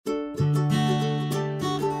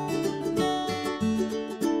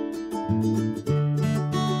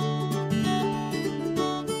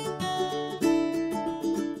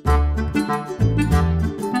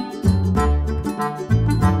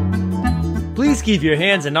Please keep your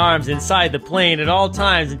hands and arms inside the plane at all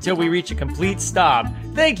times until we reach a complete stop.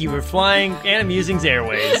 Thank you for flying Animusings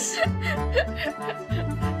Airways.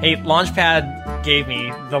 Hey, Launchpad gave me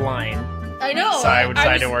the line. I know. So I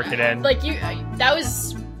decided to work it in. Like, that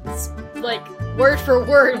was, like, word for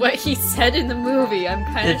word what he said in the movie. I'm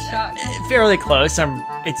kind of shocked. Fairly close.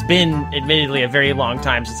 It's been, admittedly, a very long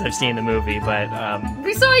time since I've seen the movie, but...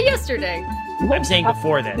 we saw it yesterday. I'm saying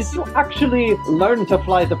before this. Did you actually learn to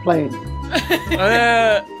fly the plane?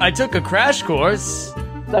 I took a crash course.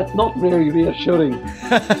 That's not very reassuring.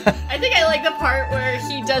 I think I like the part where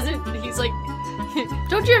he's like,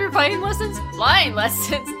 don't you ever flying lessons? Flying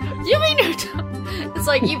lessons? You mean it's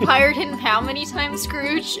like, you hired him how many times,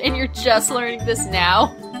 Scrooge, and you're just learning this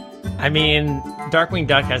now? I mean, Darkwing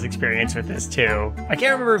Duck has experience with this too. I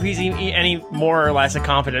can't remember if he's any more or less a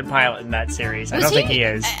competent pilot in that series. I don't think he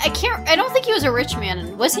is. I don't think he was a rich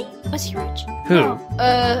man. Was he? Was he rich? Who? No.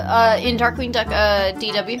 In Darkwing Duck,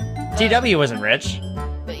 DW. DW wasn't rich.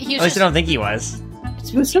 He was At least I don't think he was.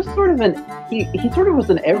 He was just sort of he sort of was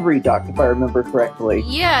an every duck, if I remember correctly.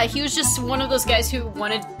 Yeah, he was just one of those guys who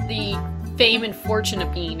wanted the fame and fortune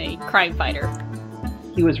of being a crime fighter.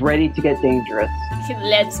 He was ready to get dangerous.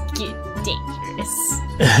 Let's get dangerous.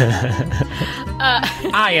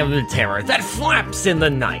 I am the terror that flaps in the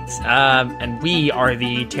night. And we are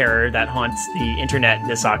the terror that haunts the internet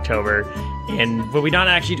this October. But we're not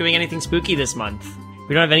actually doing anything spooky this month.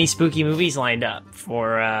 We don't have any spooky movies lined up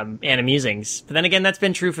for Animusings. But then again, that's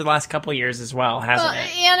been true for the last couple years as well, hasn't it?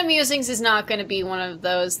 Animusings is not going to be one of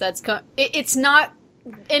those that's... it's not...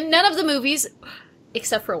 In none of the movies...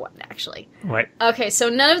 Except for one, actually. What? Okay, so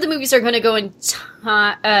none of the movies are going to go in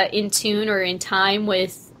tune or in time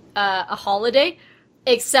with a holiday,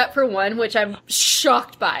 except for one, which I'm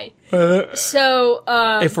shocked by. So,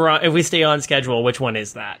 if we stay on schedule, which one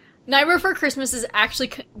is that? Nightmare Before Christmas is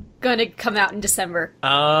actually going to come out in December.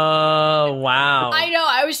 Oh, wow. I know,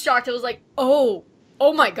 I was shocked. I was like, oh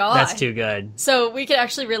my god. That's too good. So we could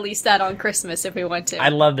actually release that on Christmas if we want to. I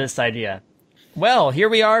love this idea. Well, here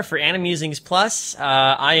we are for Animusings Plus.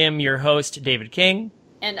 I am your host, David King.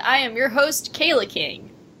 And I am your host, Kayla King.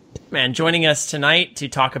 And joining us tonight to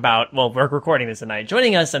talk about, well, we're recording this tonight,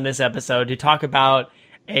 joining us on this episode to talk about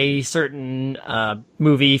a certain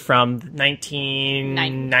movie from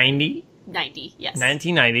 1990? 90, yes.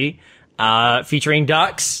 1990, featuring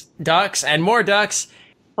ducks, and more ducks.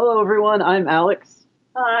 Hello, everyone. I'm Alex.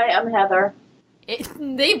 Hi, I'm Heather.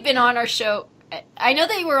 They've been on our show. I know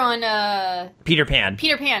they were on, Peter Pan.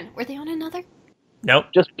 Peter Pan. Were they on another? Nope.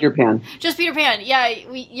 Just Peter Pan. Just Peter Pan. Yeah,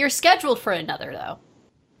 you're scheduled for another, though.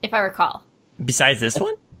 If I recall. Besides this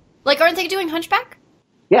one? Like, aren't they doing Hunchback?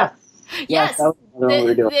 Yes. Yes. That was what we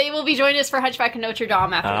were doing. They will be joining us for Hunchback of Notre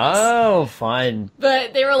Dame after this. Oh, fun.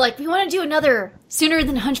 But they were like, we want to do another sooner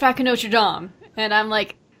than Hunchback of Notre Dame. And I'm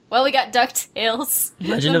like, well, we got DuckTales.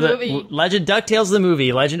 DuckTales the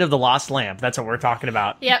movie, Legend of the Lost Lamp. That's what we're talking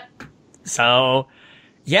about. Yep. So,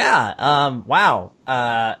 yeah, wow.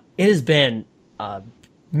 It has been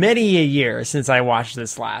many a year since I watched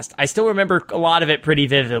this last. I still remember a lot of it pretty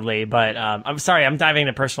vividly, but I'm sorry, I'm diving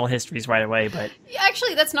into personal histories right away, but...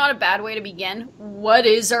 Actually, that's not a bad way to begin. What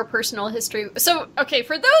is our personal history? So, okay,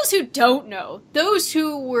 for those who don't know, those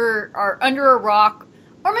who are under a rock,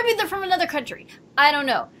 or maybe they're from another country, I don't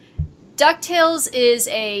know. DuckTales is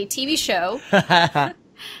a TV show.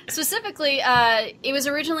 Specifically, it was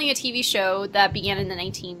originally a TV show that began in the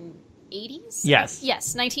 1980s? Yes.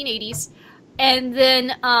 Yes, 1980s. And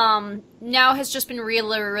then now has just been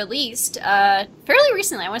released fairly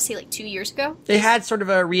recently. I want to say like 2 years ago. They had sort of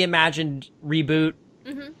a reimagined reboot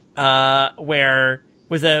where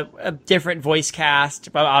with a different voice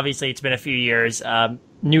cast. But obviously, it's been a few years.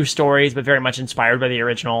 New stories, but very much inspired by the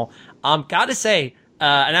original. Gotta say,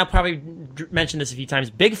 and I'll probably mention this a few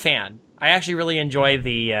times, big fan. I actually really enjoy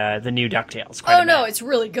the new DuckTales. Oh no, it's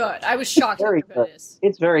really good. I was shocked at how good it is.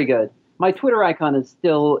 It's very good. My Twitter icon is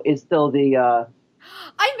still the.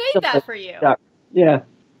 I made that for you. Duck. Yeah.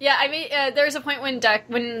 Yeah, I made. There's a point when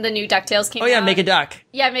the new DuckTales came out. Oh yeah, make a duck.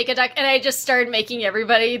 Yeah, make a duck, and I just started making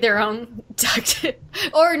everybody their own duck.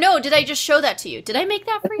 Or no, did I just show that to you? Did I make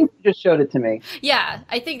that for you? You just showed it to me. Yeah,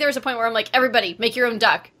 I think there was a point where I'm like, everybody, make your own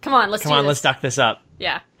duck. Come on, let's duck this up.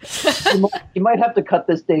 Yeah. you might have to cut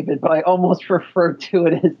this, David, but I almost refer to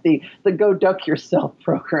it as the Go Duck Yourself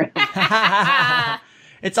program.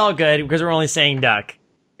 It's all good because we're only saying duck.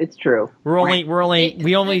 It's true.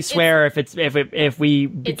 We only swear if we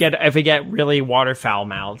get really waterfowl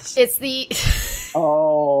mouths. It's the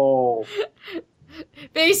Oh.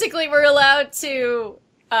 Basically, we're allowed to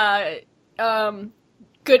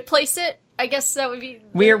good place it. I guess that would be.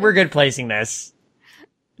 We're good placing this.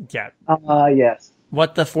 Yeah. Yes.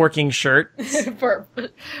 What the forking shirt? For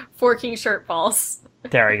forking shirt balls.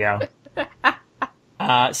 There we go.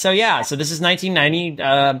 So this is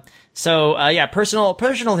 1990.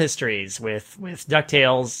 Personal histories with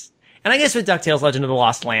DuckTales, and I guess with DuckTales Legend of the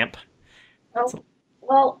Lost Lamp. Oh,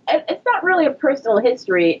 well, it's not really a personal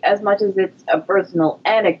history as much as it's a personal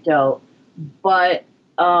anecdote, but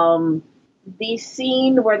the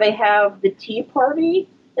scene where they have the tea party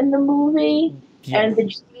in the movie, and the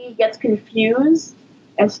genie gets confused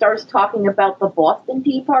and starts talking about the Boston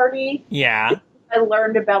Tea Party. Yeah. I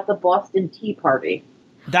learned about the Boston Tea Party.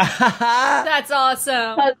 That's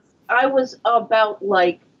awesome. Because I was about,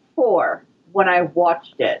 4 when I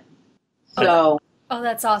watched it. So... Oh,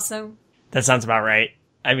 that's awesome. That sounds about right.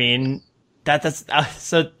 I mean,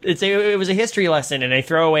 it was a history lesson and a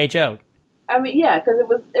throwaway joke. I mean, yeah,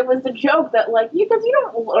 because it was a joke that, because you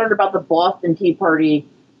don't learn about the Boston Tea Party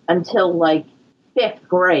until, 5th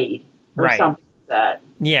grade or something like that.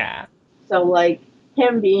 Yeah. So,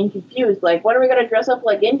 him being confused, when are we going to dress up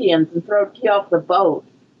like Indians and throw tea off the boat?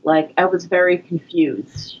 I was very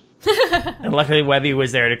confused. And luckily Webby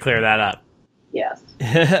was there to clear that up. Yes.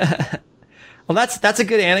 Well, that's a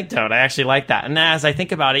good anecdote. I actually like that. And as I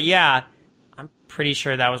think about it, yeah, I'm pretty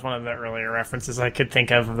sure that was one of the earlier references I could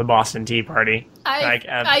think of the Boston Tea Party.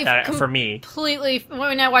 For me. Completely,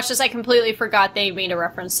 when I watched this, I completely forgot they made a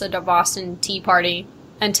reference to the Boston Tea Party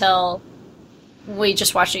until we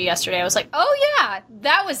just watched it yesterday. I was like, oh yeah,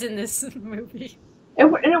 that was in this movie.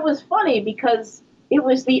 And it was funny because it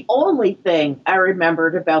was the only thing I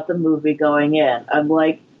remembered about the movie going in. I'm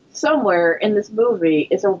like, somewhere in this movie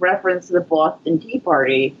is a reference to the Boston Tea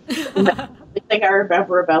Party. And that's the thing I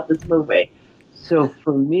remember about this movie. So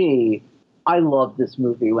for me, I loved this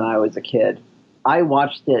movie when I was a kid. I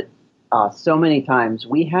watched it so many times.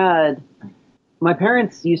 My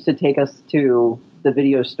parents used to take us to the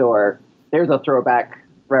video store. There's a throwback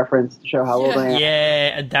reference to show how old I am.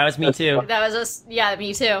 Yeah, that was me too. That was us. Yeah,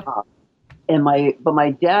 me too. But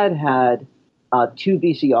my dad had 2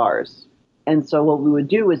 VCRs. And so what we would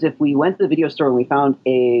do is if we went to the video store and we found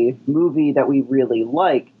a movie that we really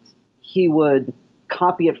liked, he would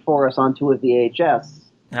copy it for us onto a VHS.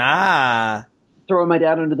 Ah. Throwing my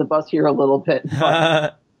dad under the bus here a little bit.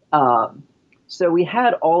 So we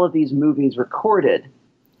had all of these movies recorded.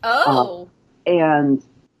 Oh. And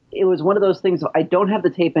it was one of those things, I don't have the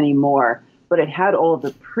tape anymore, but it had all of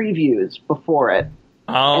the previews before it.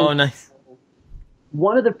 Oh, and nice.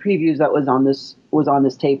 One of the previews that was on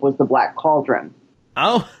this tape was The Black Cauldron.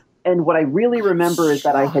 Oh. And what I really remember is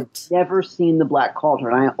that I had never seen The Black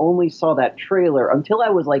Cauldron. I only saw that trailer until I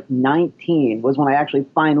was 19, was when I actually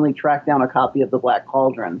finally tracked down a copy of The Black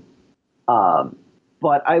Cauldron.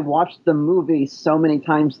 But I watched the movie so many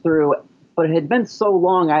times through, but it had been so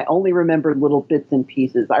long, I only remembered little bits and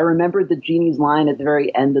pieces. I remembered the genie's line at the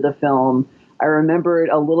very end of the film. I remembered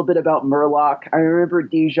a little bit about Murloc. I remember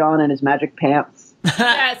Dijon and his magic pants.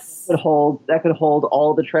 Yes. That could hold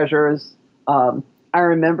all the treasures. I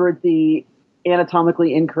remembered the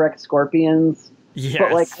anatomically incorrect scorpions. Yes.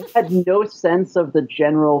 But I had no sense of the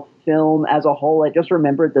general film as a whole. I just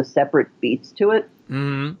remembered the separate beats to it.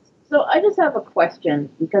 Mm-hmm. So I just have a question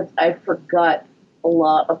because I forgot a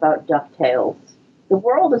lot about DuckTales. The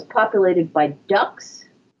world is populated by ducks,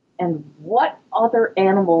 and what other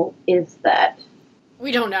animal is that?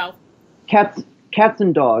 We don't know. Cats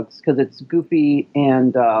and dogs, because it's Goofy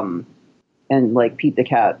and Pete the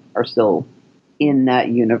Cat are still in that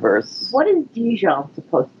universe. What is Dijon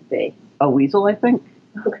supposed to be? A weasel, I think.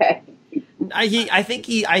 Okay. I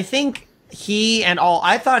thought he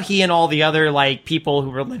and all the other people who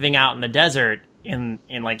were living out in the desert in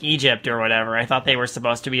Egypt or whatever, I thought they were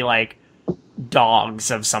supposed to be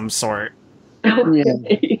dogs of some sort. Yeah.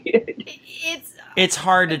 It's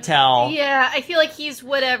hard to tell. Yeah, I feel like he's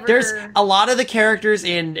whatever. There's a lot of the characters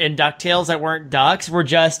in DuckTales that weren't ducks were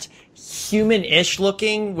just human-ish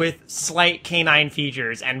looking with slight canine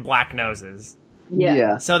features and black noses.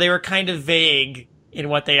 Yeah. So they were kind of vague in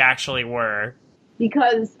what they actually were.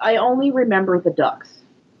 Because I only remember the ducks.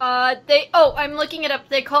 I'm looking it up.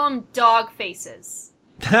 They call them dog faces.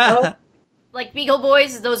 Like Beagle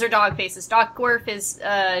Boys, those are dog faces. Duckworth is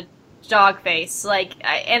dog face.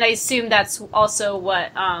 And I assume that's also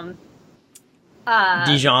what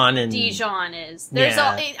Dijon is. There's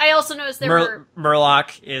I also noticed there were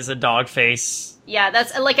Murloc is a dog face. Yeah,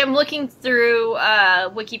 that's I'm looking through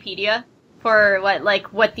Wikipedia for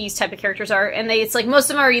what these type of characters are, and it's most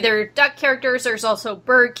of them are either duck characters. There's also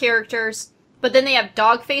bird characters, but then they have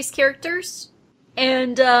dog face characters,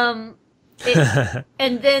 and and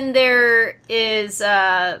then there is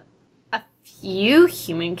a few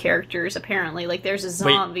human characters, apparently. Like, there's a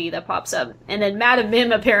zombie that pops up. And then Madam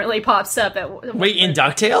Mim apparently pops up at... Wait, in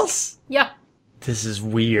DuckTales? Yeah. This is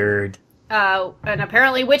weird. And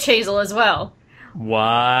apparently Witch Hazel as well. What?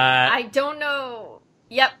 I don't know.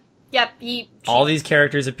 Yep. All these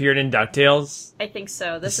characters appeared in DuckTales? I think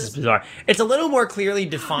so. This is bizarre. It's a little more clearly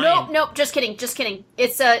defined. Nope, just kidding.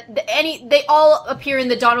 It's they all appear in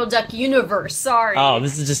the Donald Duck universe. Sorry. Oh,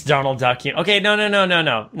 this is just Donald Duck. Okay, no.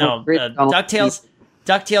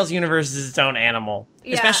 DuckTales universe is its own animal.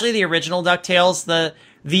 Yeah. Especially the original DuckTales.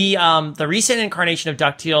 The recent incarnation of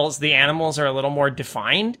DuckTales, the animals are a little more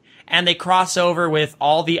defined, and they cross over with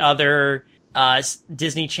all the other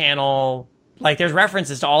Disney Channel. Like, there's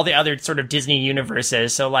references to all the other sort of Disney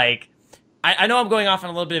universes. So, like, I know I'm going off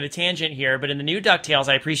on a little bit of a tangent here, but in the new DuckTales,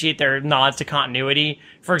 I appreciate their nods to continuity.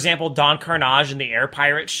 For example, Don Carnage and the Air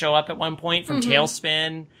Pirates show up at one point from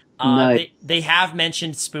Tailspin. Nice. They have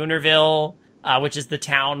mentioned Spoonerville, which is the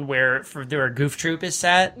town where Goof Troop is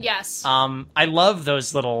set. Yes. I love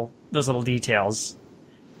those little details.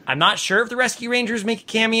 I'm not sure if the Rescue Rangers make a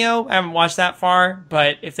cameo. I haven't watched that far,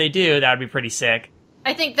 but if they do, that would be pretty sick.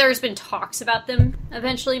 I think there's been talks about them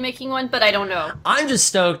eventually making one, but I don't know. I'm just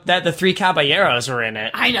stoked that the Three Caballeros were in it.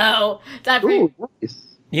 I know. Ooh, nice.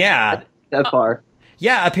 Yeah. That far.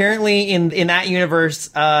 Yeah, apparently in that universe,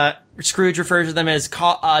 Scrooge refers to them as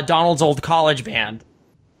Donald's old college band.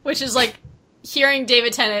 Which is like hearing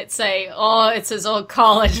David Tennant say, "Oh, it's his old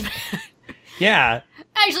college band." Yeah.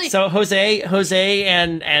 Actually, so Jose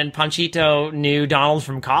and Panchito knew Donald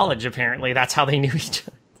from college, apparently. That's how they knew each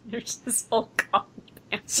other. There's this old college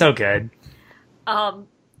band. So good. I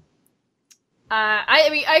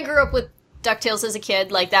grew up with DuckTales as a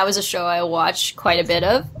kid. Like, that was a show I watched quite a bit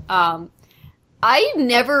of. I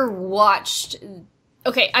never watched...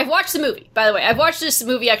 Okay, I've watched the movie, by the way. I've watched this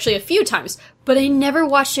movie actually a few times, but I never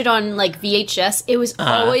watched it on, like, VHS. It was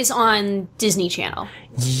always on Disney Channel.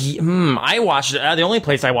 I watched it. The only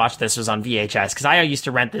place I watched this was on VHS, because I used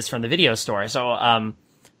to rent this from the video store. So,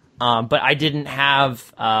 but I didn't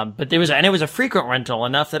have, but it was a frequent rental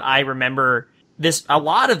enough that I remember a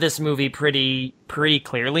lot of this movie pretty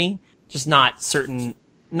clearly. Just not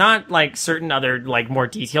like certain other, like, more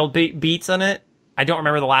detailed beats on it. I don't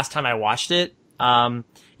remember the last time I watched it.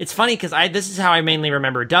 It's funny because this is how I mainly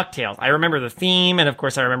remember DuckTales. I remember the theme, and of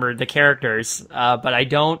course I remember the characters, but I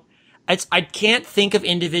can't think of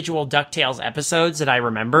individual DuckTales episodes that I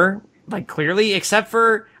remember, like, clearly, except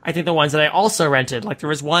for, I think, the ones that I also rented. Like, there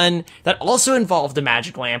was one that also involved a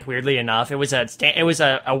magic lamp, weirdly enough. It was a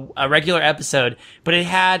regular episode, but it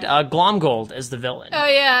had Glomgold as the villain. Oh,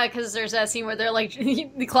 yeah, because there's that scene where they're, like,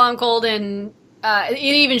 the Glomgold, and it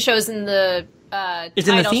even shows in the it's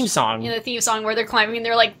in the theme song. In the theme song where they're climbing and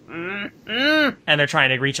they're like, and they're trying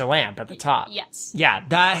to reach a lamp at the top. Yes. Yeah,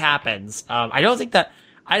 that happens. I don't think that...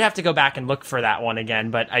 I'd have to go back and look for that one again,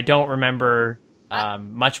 but I don't remember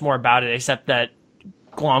much more about it, except that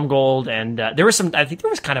Glomgold and I think there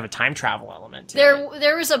was kind of a time travel element to it.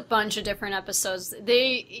 There was a bunch of different episodes.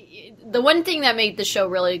 The one thing that made the show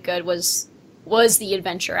really good was the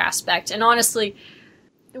adventure aspect. And honestly,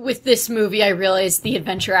 with this movie, I realized the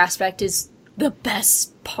adventure aspect is the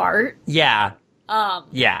best part. Yeah.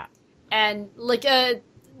 Yeah. And, like,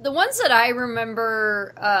 the ones that I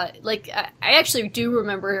remember, I actually do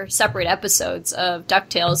remember separate episodes of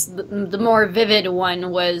DuckTales. The more vivid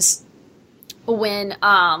one was when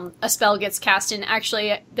a spell gets cast, and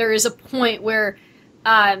actually there is a point where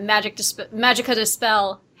Magica De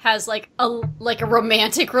Spell has like a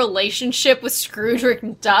romantic relationship with Scrooge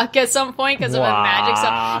McDuck at some point because of a magic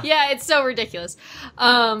spell. Yeah, it's so ridiculous.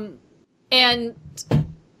 And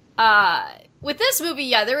with this movie,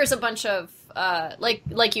 yeah, there was a bunch of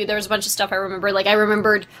like you, there was a bunch of stuff I remember. Like, I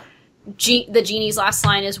remembered the genie's last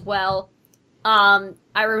line as well.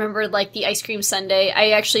 I remembered, like, the ice cream sundae.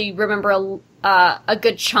 I actually remember a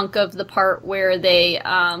good chunk of the part where they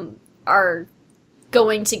are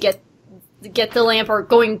going to get the lamp, or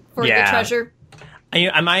going for the treasure.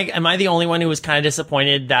 Am I the only one who was kind of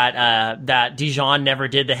disappointed that Dijon never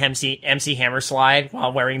did the MC Hammer slide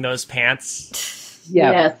while wearing those pants?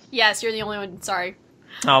 Yeah. Yes, you're the only one. Sorry.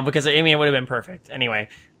 Oh, because it would have been perfect. Anyway,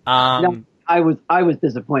 no, I was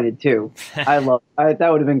disappointed too. That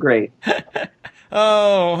would have been great.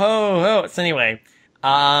 So anyway,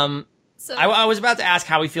 I was about to ask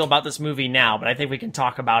how we feel about this movie now, but I think we can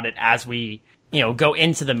talk about it as we go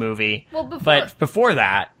into the movie. Well, before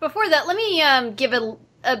that, let me give a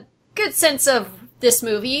good sense of this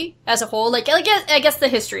movie as a whole. Like, I guess the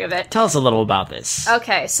history of it. Tell us a little about this.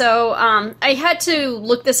 Okay, so I had to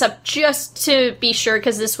look this up just to be sure,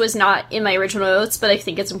 because this was not in my original notes, but I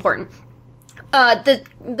think it's important.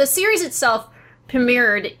 The series itself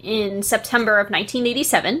premiered in September of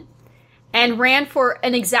 1987 and ran for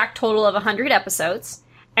an exact total of 100 episodes.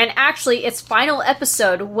 And actually, its final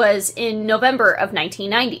episode was in November of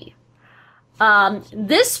 1990.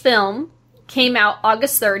 This film came out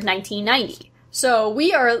August 3rd, 1990. So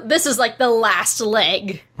this is like the last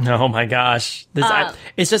leg. Oh my gosh.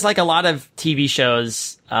 It's just like a lot of TV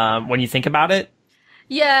shows, when you think about it.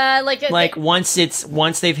 Yeah, once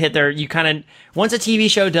they've hit once a TV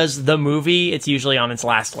show does the movie, it's usually on its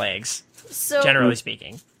last legs. So, generally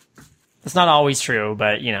speaking. It's not always true,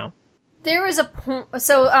 but there was a point.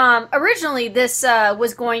 So, originally this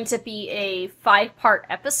was going to be a 5-part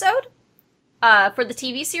episode for the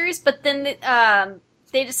TV series, but then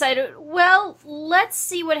they decided, well, let's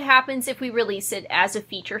see what happens if we release it as a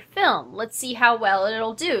feature film. Let's see how well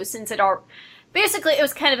it'll do, since basically it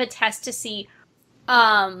was kind of a test to see.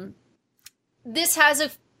 This has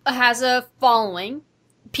a following.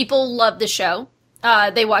 People love the show.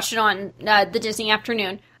 They watched it on the Disney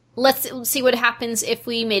Afternoon. Let's see what happens if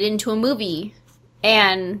we made it into a movie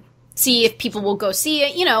and see if people will go see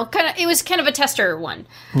it. It was kind of a tester one.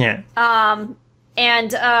 Yeah.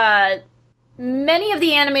 And many of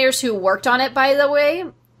the animators who worked on it, by the way,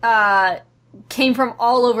 came from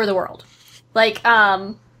all over the world.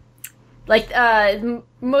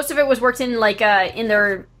 Most of it was worked in in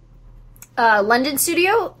their London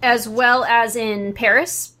studio as well as in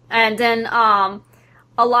Paris, and then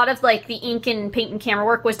a lot of the ink and paint and camera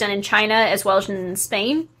work was done in China as well as in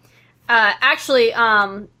Spain. Larry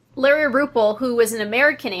Ruppel, who was an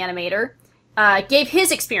American animator, gave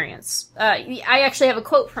his experience. I actually have a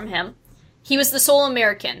quote from him. He was the sole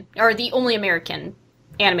American, or the only American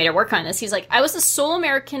animator work on this. He's like, I was the sole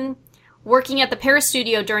American working at the Paris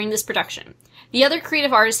studio during this production. The other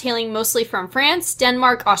creative artists hailing mostly from France,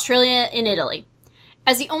 Denmark, Australia, and Italy.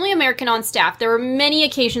 As the only American on staff, there were many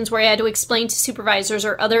occasions where I had to explain to supervisors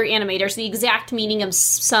or other animators the exact meaning of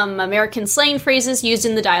some American slang phrases used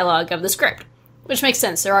in the dialogue of the script. Which makes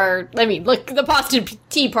sense. Look, the Boston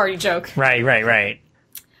Tea Party joke. Right.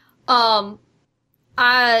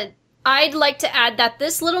 I'd like to add that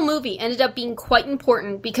this little movie ended up being quite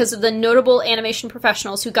important because of the notable animation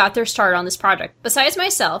professionals who got their start on this project. Besides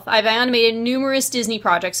myself, I've animated numerous Disney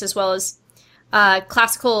projects as well as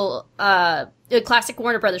classic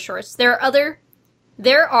Warner Brothers shorts. There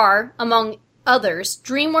are, among others,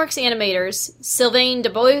 DreamWorks animators Sylvain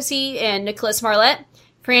Debussy and Nicolas Marlet,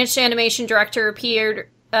 French animation director Pierre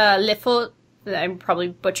Lefort, I'm probably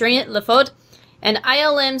butchering it, Lefort, and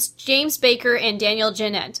ILM's James Baker and Daniel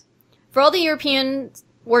Jeanette. For all the Europeans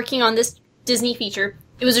working on this Disney feature,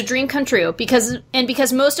 it was a dream come true, because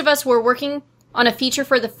most of us were working on a feature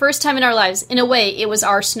for the first time in our lives. In a way, it was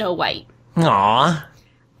our Snow White. Aww.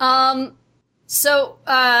 So,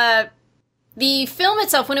 the film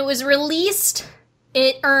itself, when it was released,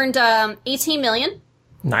 it earned, $18 million.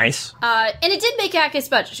 Nice. And it did make its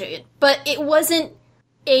budget, but it wasn't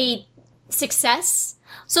a success.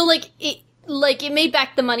 So, it made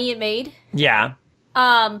back the money it made. Yeah.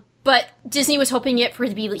 But Disney was hoping for it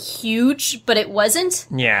to be huge, but it wasn't.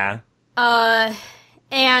 Yeah.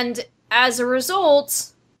 And as a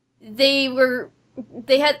result, originally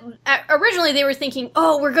they were thinking,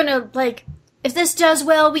 oh, we're gonna, if this does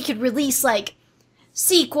well, we could release,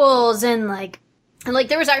 sequels, and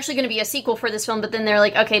there was actually gonna be a sequel for this film, but then they're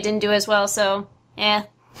like, okay, it didn't do as well, so,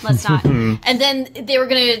 let's not. And then they were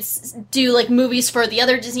gonna do movies for the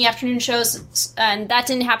other Disney Afternoon shows, and that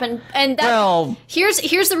didn't happen. And here's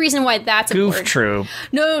the reason why that's Goof important. Troop.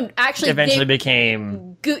 No, actually, eventually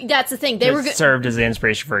became. That's the thing. Served as the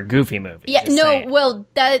inspiration for a Goofy movie. Yeah, no,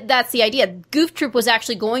 that's the idea. Goof Troop was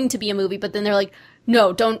actually going to be a movie, but then they're like,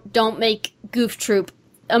 no, don't make Goof Troop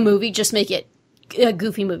a movie. Just make it a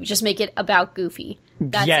Goofy movie. Just make it about Goofy.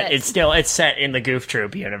 That's it's set in the Goof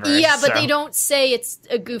Troop universe. Yeah, but they don't say it's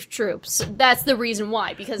a Goof Troop. So that's the reason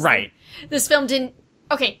why. Because this film didn't...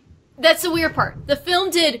 Okay, that's the weird part. The film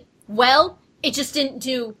did well, it just didn't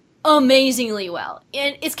do amazingly well.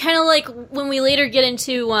 And it's kind of like when we later get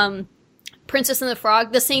into Princess and the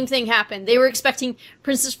Frog, the same thing happened. They were expecting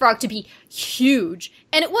Princess Frog to be huge.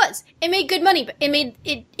 And it was. It made good money.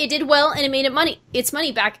 It did well, and it made its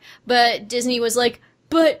money back. But Disney was like,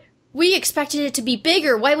 but... we expected it to be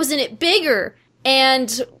bigger. Why wasn't it bigger?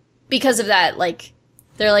 And because of that,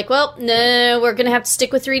 they're like, well, no, we're gonna have to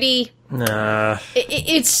stick with 3D.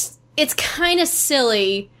 It's kind of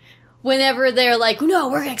silly whenever they're like, no,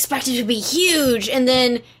 we're gonna expect it to be huge, and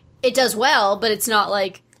then it does well, but it's not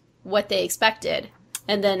what they expected.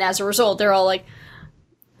 And then as a result, they're all like,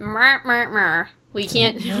 we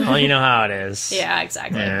can't. Well, you know how it is. Yeah,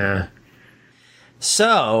 exactly. Yeah.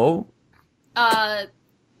 So, I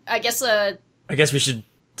guess a I guess we should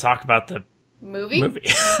talk about the movie.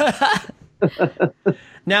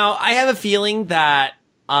 Now, I have a feeling that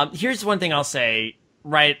here's one thing I'll say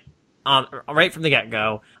right from the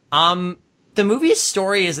get-go. The movie's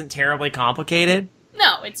story isn't terribly complicated.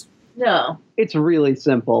 No, it's No. It's really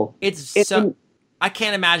simple. I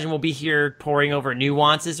can't imagine we'll be here poring over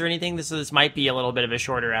nuances or anything. So this might be a little bit of a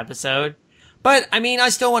shorter episode. But I mean, I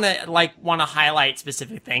still want to highlight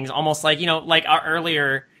specific things, almost like, like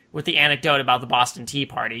earlier with the anecdote about the Boston Tea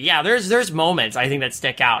Party. Yeah, there's moments I think that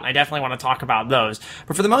stick out, and I definitely want to talk about those.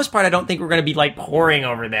 But for the most part, I don't think we're going to be poring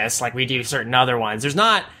over this like we do certain other ones. There's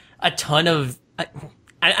not a ton of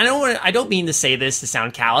I don't mean to say this to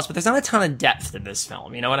sound callous, but there's not a ton of depth in this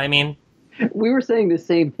film. You know what I mean? We were saying the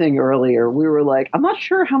same thing earlier. We were like, I'm not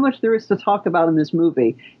sure how much there is to talk about in this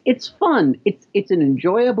movie. It's fun. It's an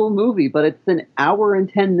enjoyable movie, but it's an hour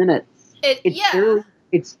and 10 minutes.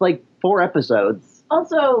 It's like 4 episodes.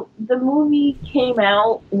 Also, the movie came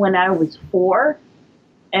out when I was 4,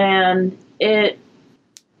 and it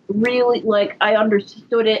really, I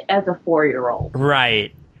understood it as a 4-year-old.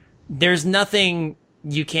 Right. There's nothing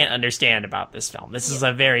you can't understand about this film. This is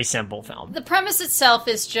a very simple film. The premise itself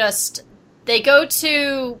is just they go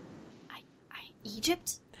to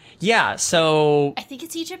Egypt. Yeah, so I think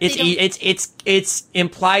it's Egypt. It's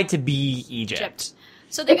implied to be Egypt.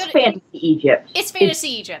 So they It's go to fantasy Egypt. It's fantasy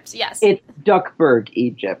Egypt. Yes, It's Duckburg,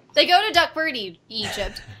 Egypt. they go to Duckburg,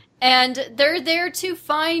 Egypt, and they're there to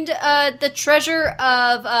find the treasure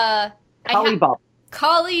of Alibaba.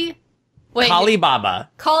 Kali Baba.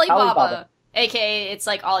 Baba. AKA, it's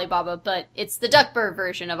like Alibaba, but it's the Duckburg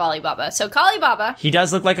version of Alibaba. So Kali Baba. He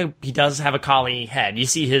does have a collie head. You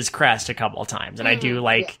see his crest a couple of times, and I do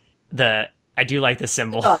like the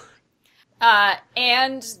symbol.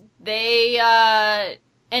 And they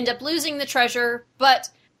end up losing the treasure, but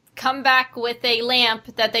come back with a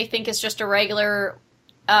lamp that they think is just a regular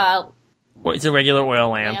It's a regular oil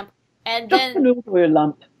lamp. and Just an then oil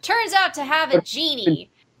lamp. turns out to have a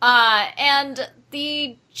genie. And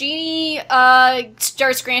the genie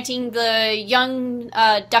starts granting the young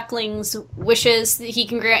ducklings wishes. He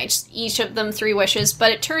can grant each of them 3 wishes,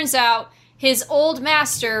 but it turns out his old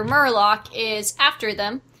master Murloc is after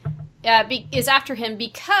them. Is after him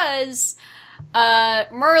because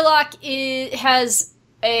Murloc is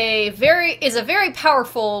a very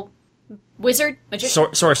powerful wizard,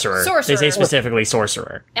 magician, Sorcerer. They say specifically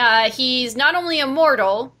sorcerer. He's not only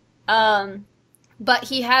immortal, but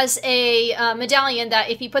he has a medallion that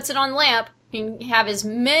if he puts it on the lamp, he can have as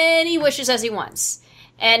many wishes as he wants.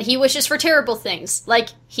 And he wishes for terrible things, like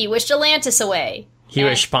he wished Atlantis away. He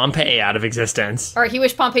wished Pompeii out of existence. Or he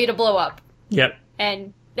wished Pompeii to blow up. Yep.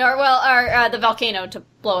 Or the volcano to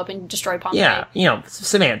blow up and destroy Pompeii. Yeah,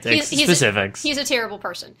 semantics, specifics. He's a terrible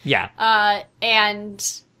person. Yeah.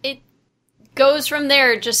 And it goes from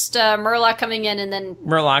there, just Murloc coming in and then...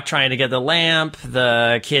 Murloc trying to get the lamp,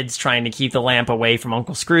 the kids trying to keep the lamp away from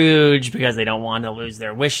Uncle Scrooge because they don't want to lose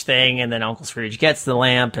their wish thing, and then Uncle Scrooge gets the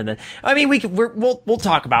lamp, and then... I mean, we'll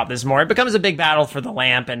talk about this more. It becomes a big battle for the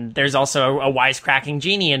lamp, and there's also a wisecracking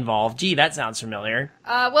genie involved. Gee, that sounds familiar.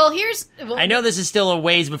 I know this is still a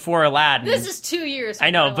ways before Aladdin. This is 2 years I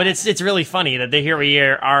know, before but Aladdin. it's really funny that here we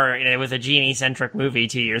are with a genie-centric movie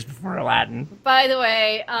 2 years before Aladdin. By the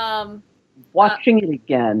way, Watching it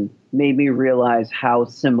again made me realize how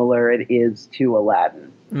similar it is to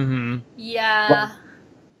Aladdin. Mm-hmm. yeah,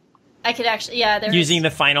 I could actually, there Using is. the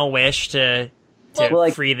final wish to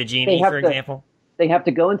free the genie, they have for to- example. They have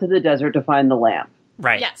to go into the desert to find the lamp.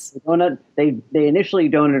 Right. Yes. They initially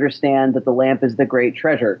don't understand that the lamp is the great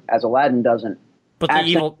treasure, as Aladdin doesn't. But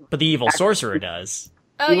the evil sorcerer does.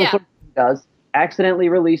 Oh, Evil yeah. Sorcerer does accidentally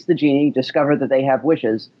release the genie, discover that they have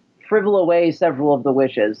wishes, shrivel away several of the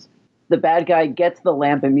wishes. The bad guy gets the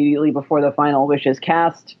lamp immediately before the final wish is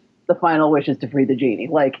cast. The final wish is to free the genie.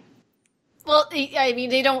 Well, I mean,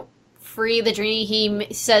 they don't free the genie. He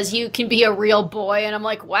says you can be a real boy, and I'm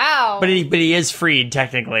like, wow. But he is freed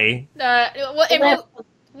technically. We'll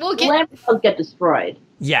The get. lamp does get destroyed.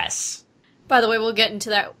 Yes. By the way, we'll get into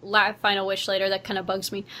that final wish later. That kind of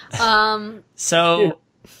bugs me. So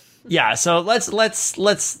yeah. So let's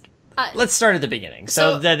start at the beginning.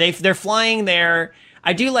 So they're flying there.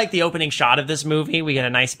 I do like the opening shot of this movie. We get a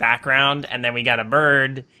nice background, and then we got a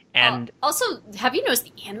bird. And also, have you noticed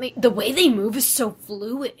the way they move is so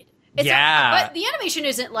fluid? It's but the animation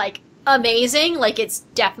isn't amazing. It's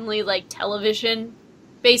definitely television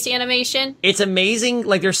based animation. it's amazing.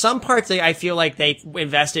 There's some parts that I feel like they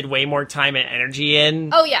invested way more time and energy in.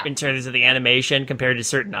 Oh, yeah. In terms of the animation compared to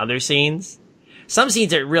certain other scenes. some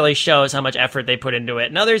scenes it really shows how much effort they put into it.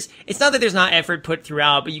 And others, it's not that there's not effort put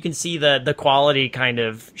throughout, but you can see the quality kind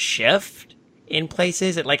of shift in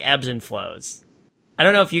places. It like ebbs and flows. I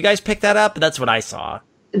don't know if you guys picked that up, but that's what I saw.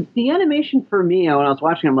 The animation for me, when I was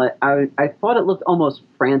watching, I thought it looked almost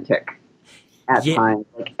frantic at times.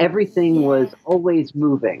 Like everything was always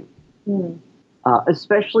moving,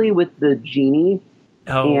 especially with the genie.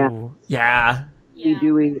 Oh, yeah.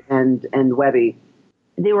 Dewey and Webby.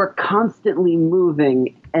 They were constantly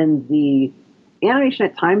moving, and the animation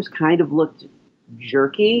at times kind of looked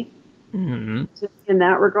jerky in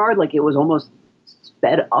that regard. Like it was almost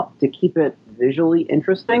sped up to keep it visually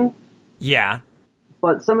interesting. Yeah.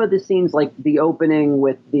 But some of the scenes, like the opening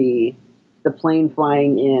with the plane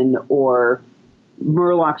flying in, or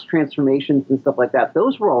Murloc's transformations and stuff like that,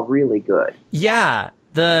 those were all really good. Yeah.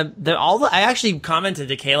 I actually commented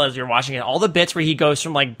to Kayla as we were watching it, all the bits where he goes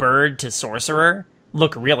from like bird to sorcerer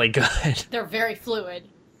look really good. They're very fluid.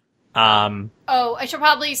 I should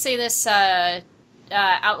probably say this out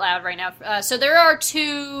loud right now. So there are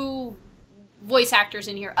 2 voice actors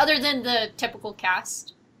in here, other than the typical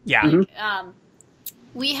cast. Yeah. Mm-hmm.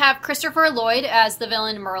 We have Christopher Lloyd as the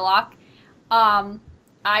villain Murloc.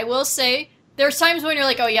 I will say, there's times when you're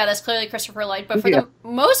like, oh yeah, that's clearly Christopher Lloyd, but for the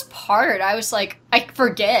most part, I was like, I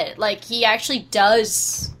forget. Like, he actually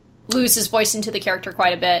does lose his voice into the character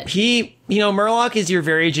quite a bit. Murloc is your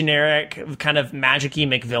very generic, kind of magic-y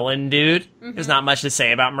McVillain dude. There's not much to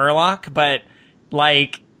say about Murloc, but,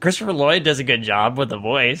 like, Christopher Lloyd does a good job with the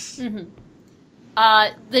voice.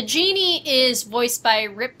 The genie is voiced by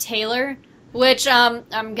Rip Taylor, which, I'm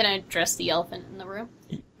gonna address the elephant in the room.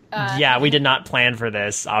 We did not plan for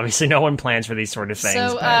this. Obviously, no one plans for these sort of things.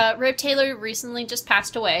 So, Rip Taylor recently just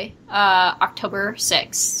passed away, October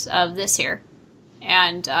 6th of this year.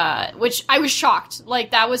 And, which I was shocked.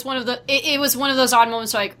 Like, that was one of the, it was one of those odd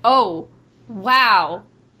moments like, oh, wow.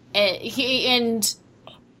 Because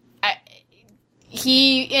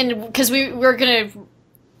we were gonna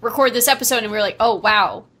record this episode and we were like, oh,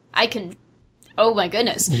 wow, oh my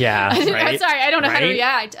goodness. Yeah, right? I'm sorry, I don't know how to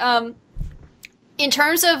react. In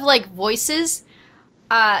terms of, like, voices,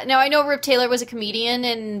 now I know Rip Taylor was a comedian,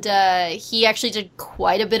 and he actually did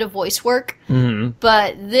quite a bit of voice work,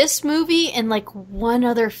 but this movie and, like, one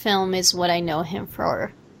other film is what I know him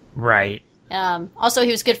for. Right. Also,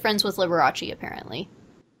 he was good friends with Liberace, apparently.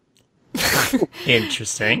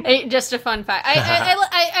 Interesting. Just a fun fact.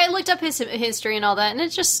 I looked up his history and all that, and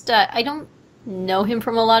it's just, I don't know him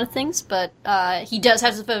from a lot of things, but he does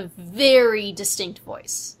have a very distinct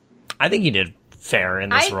voice. I think he did fair in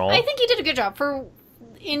this role. I think he did a good job.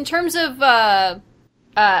 In terms of a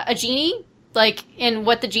genie, like in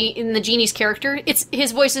the genie's character,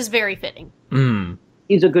 his voice is very fitting.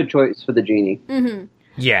 He's a good choice for the genie.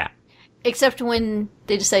 Yeah. Except when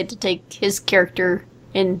they decide to take his character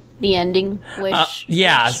in the ending, which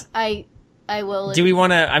which I will. Do we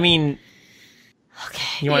want to? I mean,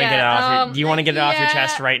 okay. You want to get it off? Do you want to get it off your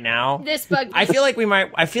chest right now? This bugged me. I feel like we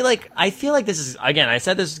might. I feel like this is, again, I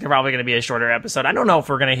said this is probably going to be a shorter episode. I don't know if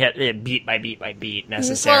we're going to hit it beat by beat by beat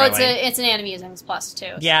necessarily. Well, it's an Animeisms Plus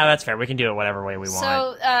too. Yeah, that's fair. We can do it whatever way we want.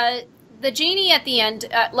 So the genie at the end,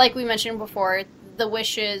 like we mentioned before, the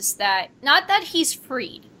wish is that not that he's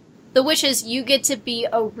freed. The wish is you get to be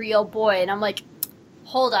a real boy, and I'm like,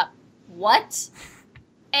 hold up, what?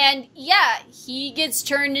 And yeah, he gets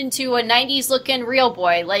turned into a 90s looking real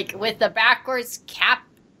boy, like with the backwards cap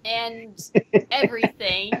and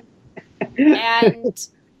everything. And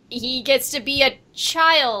he gets to be a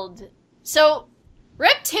child. So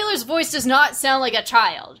Rip Taylor's voice does not sound like a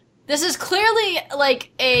child. This is clearly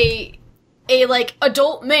like a like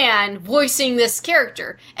adult man voicing this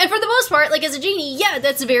character. And for the most part, like as a genie, yeah,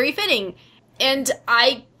 that's very fitting. And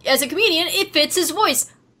as a comedian, it fits his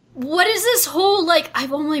voice. What is this whole, like,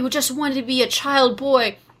 I've only just wanted to be a child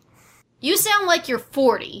boy? You sound like you're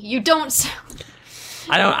 40. You don't sound...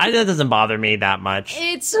 that doesn't bother me that much.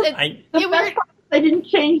 The best part is they didn't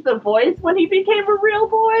change the voice when he became a real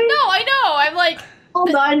boy. No, I know. I'm like... A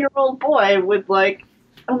 9-year-old boy with, like,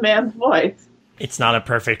 a man's voice. It's not a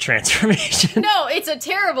perfect transformation. No, it's a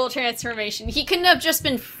terrible transformation. He couldn't have just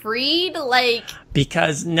been freed, like...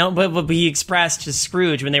 Because, but he expressed to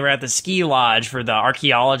Scrooge when they were at the ski lodge for the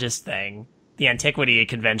archaeologist thing, the antiquity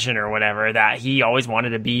convention or whatever, that he always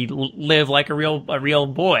wanted to live like a real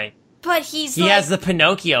boy. But he has the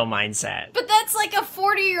Pinocchio mindset. But that's like a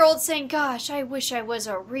 40-year-old saying, gosh, I wish I was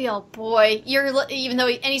a real boy. Even though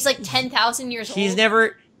he's like 10,000 years old. He's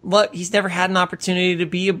never had an opportunity to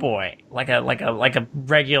be a boy, like a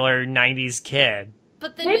regular 90s kid.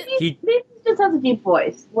 But then maybe he just has a deep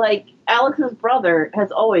voice. Like, Alex's brother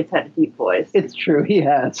has always had a deep voice. It's true, he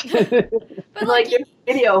has. But Like, there's a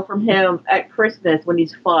video from him at Christmas when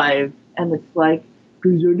he's 5, and it's like,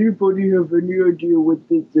 does anybody have any idea what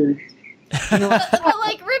this is? but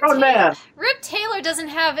like Oh, man. Rip Taylor doesn't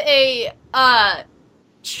have a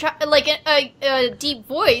deep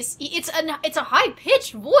voice. It's a high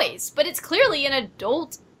pitched voice, but it's clearly an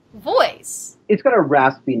adult voice. It's got a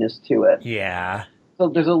raspiness to it. Yeah. So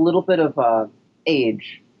there's a little bit of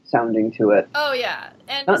age sounding to it. Oh yeah,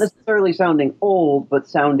 and Not necessarily sounding old, but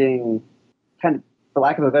sounding kind of, for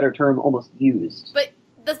lack of a better term, almost used. but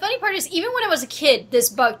the funny part is, even when I was a kid, this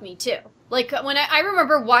bugged me too. Like when I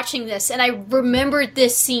remember watching this, and I remembered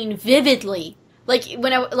this scene vividly. Like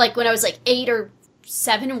when I was like 8 or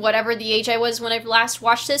 7, whatever the age I was when I last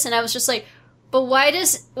watched this, and I was just like, but why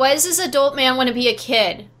does this adult man want to be a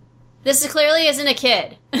kid? This clearly isn't a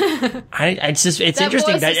kid. It's That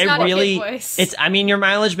interesting voice that is it not a kid really, voice. I mean, your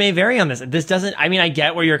mileage may vary on this. This doesn't, I mean, I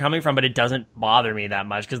get where you're coming from, but it doesn't bother me that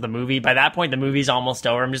much because by that point, the movie's almost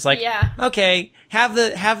over. I'm just like, Yeah. okay, have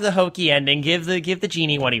the hokey ending, give the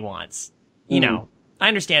genie what he wants. You know, I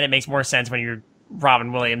understand it makes more sense when you're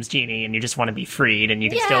Robin Williams genie and you just want to be freed and you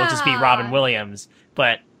can still just be Yeah. Robin Williams.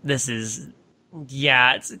 But this is,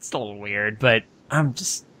 yeah, it's a little weird, but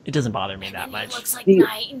it doesn't bother me that He much. looks like The-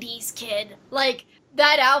 90s kid. Like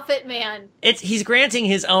that outfit, man. He's granting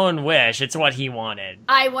his own wish. It's what he wanted.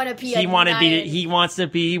 I want to be. He wants to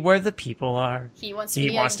be where the people are. He wants to. He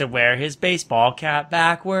be wants to wear his baseball cap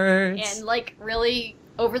backwards. and like really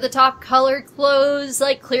over the top colored clothes,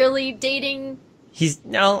 like clearly dating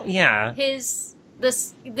yeah.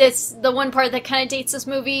 the one part that kind of dates this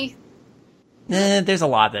movie. There's a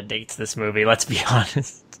lot that dates this movie. Let's be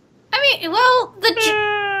honest. I mean, well,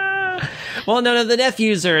 Well, no, the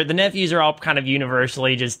nephews are all kind of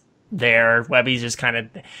universally just there. Webby's just kind of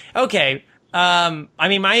okay. I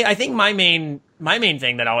mean, I think my main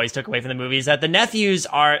thing that I always took away from the movie is that the nephews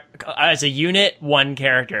are as a unit one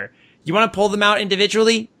character. You want to pull them out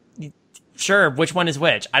individually? Sure. Which one is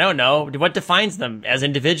which? I don't know. What defines them as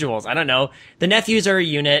individuals? I don't know. The nephews are a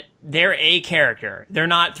unit. They're a character. They're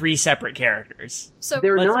not 3 separate characters. so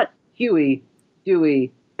They're not Huey,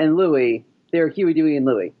 Dewey, and Louie. They're Huey, Dewey, and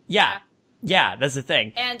Louie. Yeah. Yeah, that's the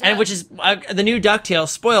thing. And, which is, the new DuckTales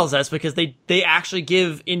spoils us because they actually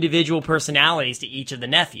give individual personalities to each of the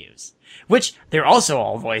nephews. Which, they're also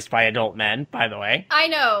all voiced by adult men, by the way. I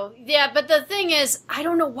know, yeah, but the thing is, I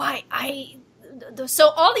don't know why so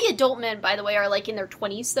all the adult men, by the way, are like in their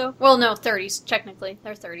 20s, though. Well, no, 30s, technically.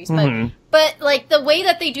 They're 30s. Mhm. But like, the way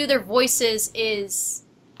that they do their voices is,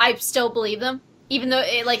 I still believe them. Even though,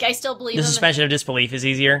 I still believe The them. suspension of disbelief is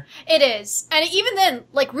easier. It is. And even then,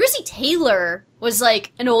 like, Russi Taylor was,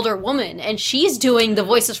 like, an older woman, and she's doing the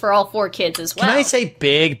voices for all 4 kids as well. Can I say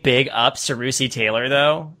big ups to Russi Taylor,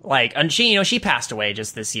 though? Like, and she passed away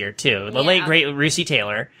just this year, too. The Yeah. late, great Russi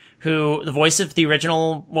Taylor, who, the voice of the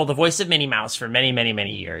voice of Minnie Mouse for many, many,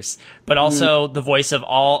 many years. But also the voice of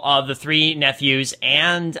all of the 3 nephews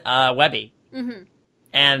and, Webby. Mm-hmm.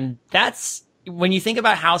 And that's, when you think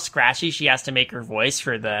about how scratchy she has to make her voice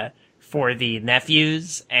for the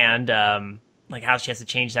nephews and, like how she has to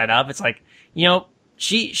change that up, it's like, you know,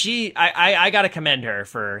 I gotta commend her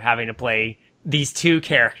for having to play these 2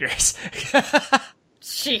 characters.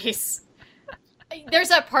 Jeez. There's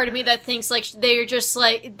that part of me that thinks, like, they're just,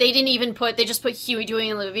 like, they just put Huey, Dewey,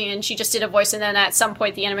 and Louie, and she just did a voice, and then at some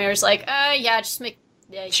point the animator's like, yeah, just make,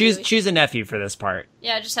 yeah, Huey. choose a nephew for this part.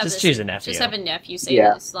 Yeah, just choose a nephew. Just have a nephew say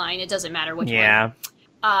Yeah. this line. It doesn't matter which Yeah.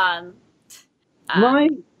 one.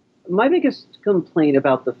 My biggest complaint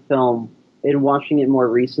about the film, in watching it more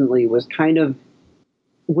recently, was kind of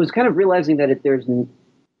realizing that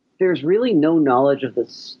there's really no knowledge of the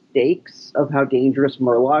stakes of how dangerous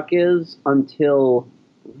Murloc is until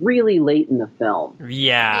really late in the film.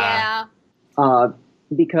 Yeah.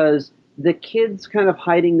 Because the kids kind of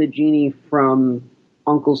hiding the genie from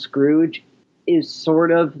Uncle Scrooge is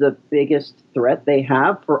sort of the biggest threat they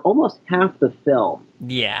have for almost half the film.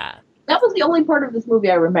 Yeah. That was the only part of this movie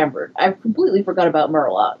I remembered. I completely forgot about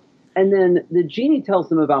Murloc. And then the genie tells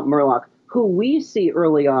them about Murloc, who we see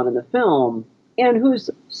early on in the film, and who's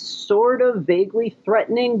sort of vaguely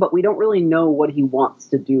threatening, but we don't really know what he wants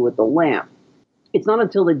to do with the lamp. It's not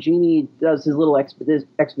until the genie does his little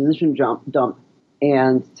exposition dump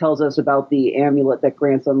and tells us about the amulet that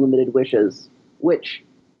grants unlimited wishes, which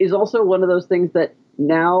is also one of those things that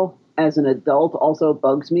now, as an adult, also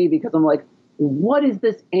bugs me, because I'm like, what is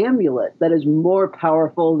this amulet that is more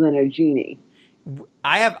powerful than a genie?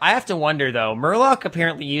 I have to wonder though. Murloc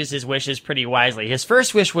apparently used his wishes pretty wisely. His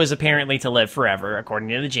first wish was apparently to live forever, according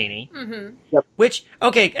to the genie. Mm-hmm. Yep. Which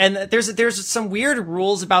and there's some weird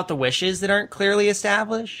rules about the wishes that aren't clearly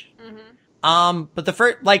established. Mm-hmm. But the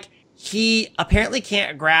first, like, he apparently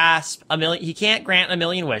can't grasp he can't grant a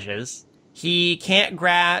million wishes. He can't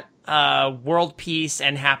grant world peace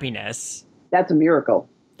and happiness. That's a miracle.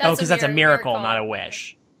 Because that's a miracle, not a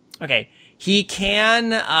wish. Okay. He can,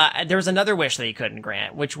 there was another wish that he couldn't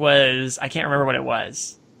grant, which was, I can't remember what it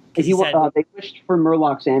was. If He said, they wished for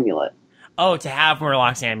Murloc's amulet. oh, to have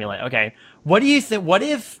Murloc's amulet. Okay. What do you think, what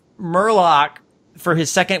if Murloc, for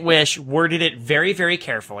his second wish, worded it very, very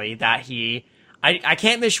carefully that I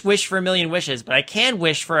can't wish for a million wishes, but I can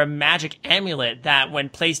wish for a magic amulet that, when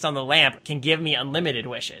placed on the lamp, can give me unlimited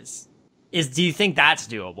wishes. Do you think that's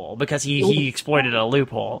doable? Because he exploited a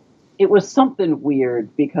loophole. It was something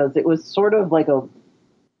weird because it was sort of like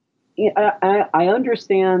I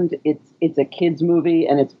understand it's a kids movie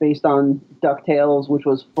and it's based on DuckTales, which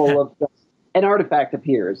was full of just, an artifact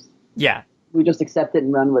appears. Yeah. We just accept it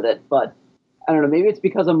and run with it. But I don't know. Maybe it's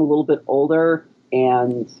because I'm a little bit older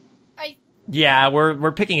and. Yeah,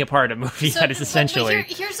 we're picking apart a movie that is essentially.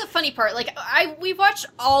 Here's the funny part. Like, we watched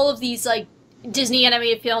all of these like Disney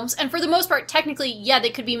animated films, and for the most part, technically, yeah, they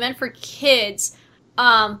could be meant for kids.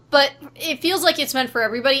 But it feels like it's meant for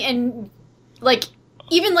everybody, and like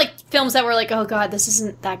even like films that were like, oh god, this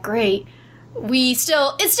isn't that great. It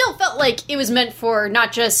still felt like it was meant for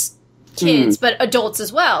not just kids but adults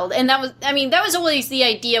as well. And that was always the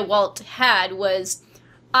idea Walt had, was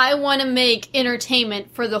I want to make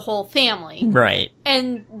entertainment for the whole family. Right.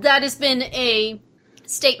 And that has been a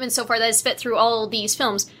statement so far that has fit through all of these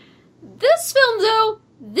films. This film, though,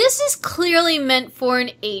 this is clearly meant for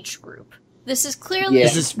an age group. This is clearly... Yeah.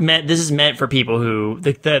 This is meant for people who...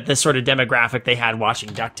 The sort of demographic they had watching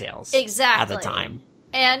DuckTales. Exactly. At the time.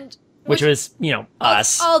 And... Which was,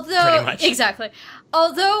 us. Although... Pretty much. Exactly.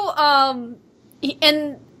 Although,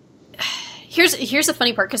 and... Here's the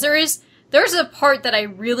funny part, because there's a part that I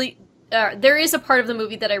really... there is a part of the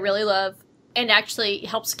movie that I really love, and actually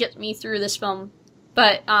helps get me through this film.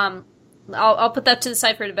 But, I'll put that to the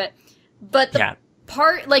side for a bit. But the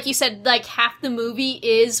part, like you said, like half the movie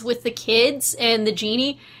is with the kids and the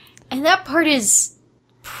genie, and that part is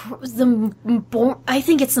I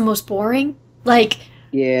think it's the most boring. Like,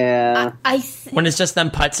 yeah, when it's just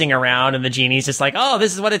them putzing around and the genie's just like, oh,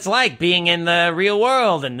 this is what it's like being in the real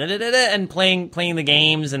world, and and playing the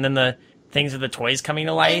games, and then the things with the toys coming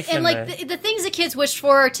to life, and like the things the kids wish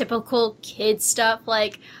for are typical kid stuff,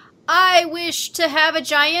 like, I wish to have a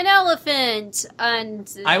giant elephant, and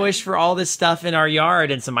I wish for all this stuff in our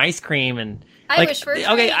yard and some ice cream, and I wish for a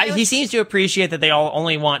train. He seems to appreciate that they all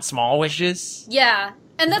only want small wishes. Yeah,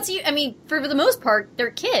 and that's, I mean, for the most part,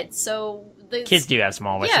 they're kids, so kids do have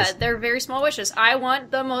small wishes. Yeah, they're very small wishes. I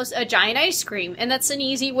want a giant ice cream, and that's an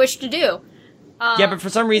easy wish to do. Yeah, but for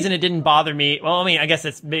some reason it didn't bother me. Well, I mean, I guess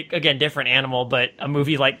it's again different animal, but a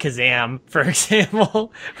movie like Kazam, for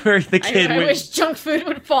example, where the kid I wish junk food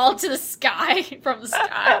would fall to the sky from the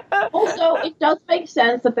sky. Also, it does make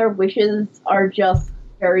sense that their wishes are just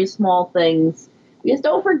very small things, because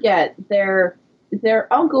don't forget their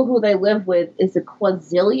uncle who they live with is a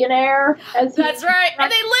quadrillionaire. That's right,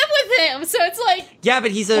 and they live with him, so it's like, yeah, but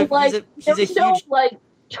he's a huge like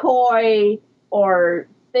toy or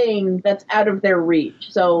thing that's out of their reach.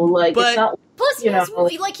 So like, it's not. Plus, he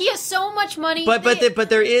has so much money. But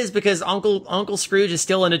there is, because Uncle Scrooge is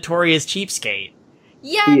still a notorious cheapskate.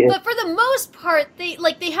 Yeah, but for the most part, they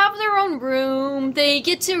have their own room. They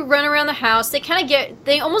get to run around the house. They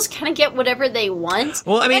almost get whatever they want.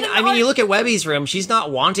 Well, I mean, you look at Webby's room. She's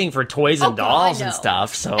not wanting for toys and dolls and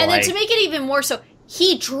stuff. So, and then to make it even more so,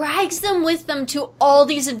 he drags them with them to all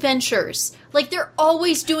these adventures. Like, they're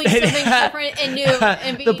always doing something different and new.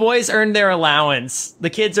 And the boys earn their allowance. The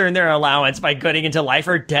kids earn their allowance by getting into life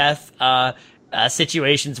or death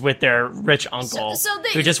situations with their rich uncle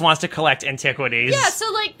who just wants to collect antiquities. Yeah, so,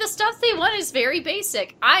 like, the stuff they want is very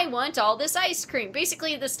basic. I want all this ice cream.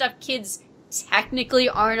 Basically, the stuff kids technically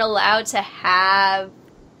aren't allowed to have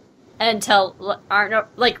until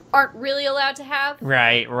aren't really allowed to have.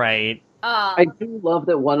 Right. I do love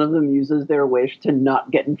that one of them uses their wish to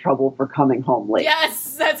not get in trouble for coming home late.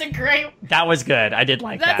 Yes, that's a great... That was good. I did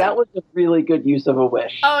like that. That was a really good use of a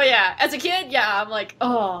wish. Oh, yeah. As a kid, yeah, I'm like,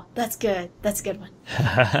 oh, that's good. That's a good one.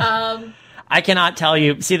 I cannot tell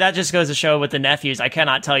you... See, that just goes to show with the nephews, I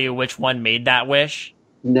cannot tell you which one made that wish.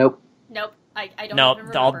 Nope. I don't even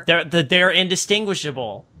remember. They're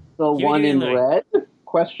indistinguishable. The one in red?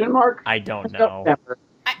 Question mark? I don't know.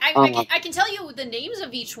 I can tell you the names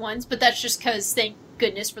of each ones, but that's just because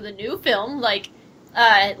goodness, for the new film,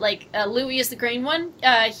 Louie is the green one,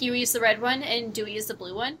 Huey is the red one, and Dewey is the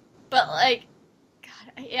blue one. But, like,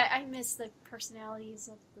 God, I miss the personalities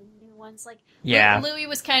of the new ones. Like, Yeah. Louie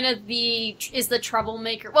was kind of the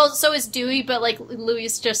troublemaker. Well, so is Dewey, but, like, Louie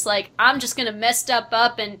is just like, I'm just gonna mess up,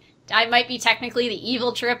 and I might be technically the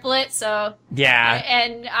evil triplet, so... Yeah.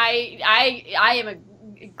 And I am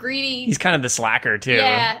a greedy... He's kind of the slacker, too.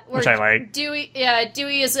 Yeah. Which I like. Dewey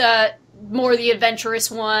is more the adventurous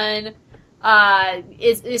one.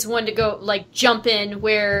 Is one to go, like, jump in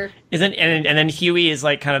where... And then Huey is,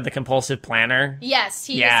 like, kind of the compulsive planner. Yes,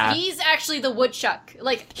 Yeah. he's actually the woodchuck.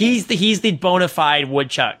 Like, He's the bona fide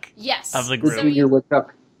woodchuck yes. of the The group. senior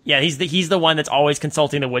woodchuck. Yeah, he's the one that's always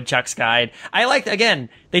consulting the Woodchuck's guide. I liked, again,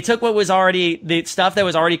 they took what was already, the stuff that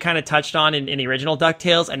was already kind of touched on in the original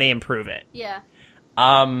DuckTales, and they improve it. Yeah.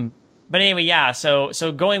 But anyway, yeah, so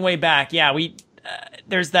going way back, yeah,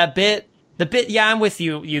 there's that bit, yeah, I'm with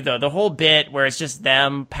you though, the whole bit where it's just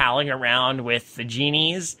them palling around with the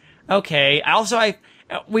genies. Okay,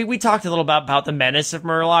 we talked a little about the menace of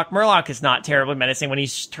Murloc. Murloc is not terribly menacing when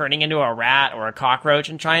he's turning into a rat or a cockroach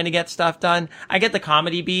and trying to get stuff done. I get the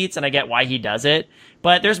comedy beats and I get why he does it.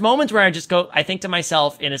 But there's moments where I think to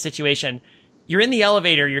myself in a situation, you're in the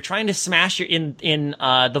elevator, you're trying to smash in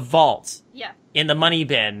the vault. Yeah. In the money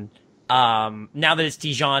bin, now that it's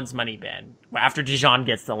Dijon's money bin, after Dijon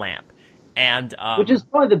gets the lamp. And, Which is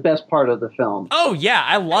probably the best part of the film. oh yeah,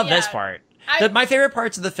 I love this Yeah. part. My favorite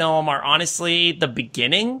parts of the film are honestly the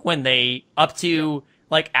beginning when up to,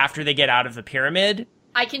 like, after they get out of the pyramid.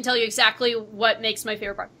 I can tell you exactly what makes my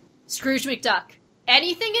favorite part. Scrooge McDuck.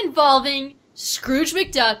 Anything involving Scrooge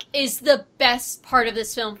McDuck is the best part of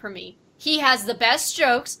this film for me. He has the best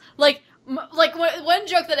jokes. Like one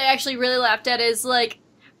joke that I actually really laughed at is like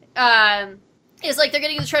they're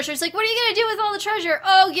getting the treasure. It's like, what are you gonna do with all the treasure?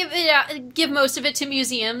 Oh, give most of it to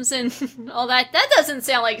museums and all that. That doesn't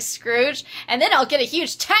sound like Scrooge. And then I'll get a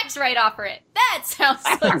huge tax write-off for it. That sounds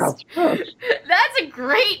like Scrooge. That's a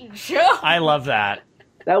great joke. I love that.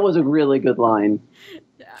 That was a really good line.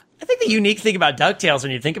 I think the unique thing about DuckTales,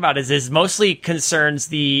 when you think about it, is mostly concerns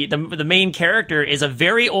the main character is a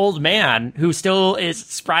very old man who still is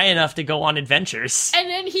spry enough to go on adventures. And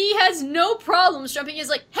then he has no problems jumping. He's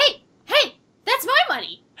like, hey, that's my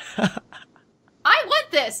money. I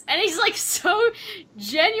want this. And he's like so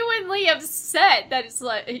genuinely upset that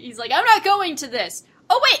he's like, I'm not going to this.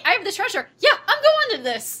 Oh wait, I have the treasure. Yeah, I'm going to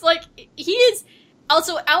this. Like, he is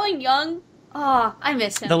also Alan Young. Oh, I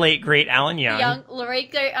miss him. The late great Alan Young.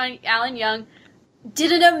 Alan Young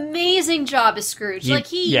did an amazing job as Scrooge.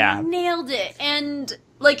 He nailed it. And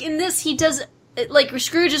like in this, he does like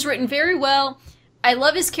Scrooge is written very well. I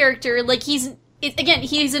love his character. Like he's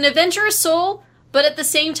an adventurous soul, but at the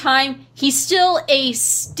same time, he's still a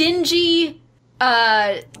stingy,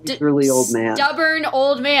 really old man, stubborn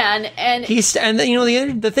old man, and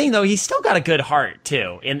the thing though, he's still got a good heart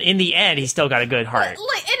too. In the end, he's still got a good heart.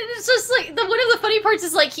 And it's just like one of the funny parts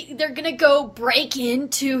is like they're gonna go break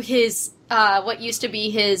into his what used to be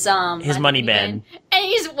his money bin, and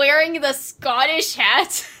he's wearing the Scottish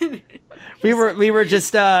hat. We were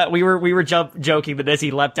joking that as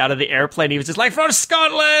he leapt out of the airplane, he was just like, "For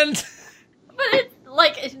Scotland!" But it's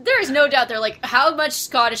like, there is no doubt they're like, how much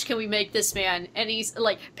Scottish can we make this man? And he's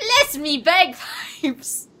like, bless me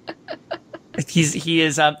bagpipes. He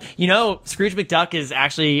is Scrooge McDuck is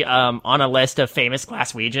actually on a list of famous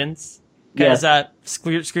Glaswegians because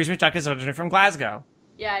Scrooge McDuck is originally from Glasgow.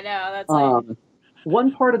 Yeah, I know. That's like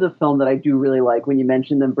one part of the film that I do really like when you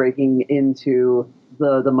mentioned them breaking into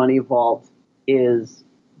the money vault is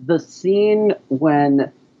the scene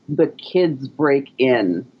when the kids break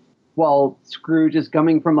in while Scrooge is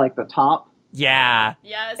coming from like the top. Yeah.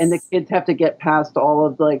 Yes. And the kids have to get past all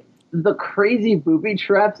of like the crazy booby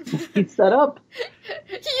traps he set up.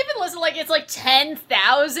 He even listed like it's like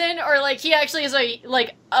 10,000, or like he actually has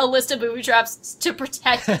a list of booby traps to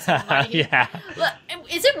protect his money. Yeah.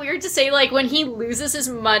 Is it weird to say like when he loses his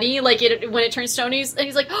money, like when it turns stone, he's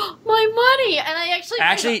like, oh, my money, and I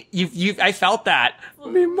actually I felt that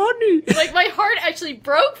my money. Like my heart actually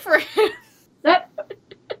broke for him.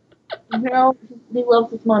 He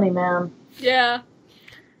loves his money, man. Yeah.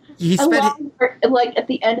 Like at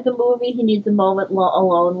the end of the movie, he needs a moment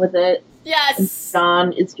alone with it. Yes. And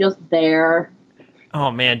John is just there.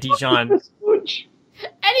 Oh man, Dijon. And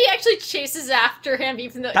he actually chases after him,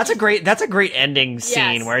 even though that's a great ending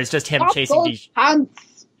scene where it's just him chasing Dijon.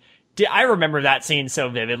 I remember that scene so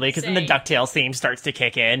vividly because then the DuckTales theme starts to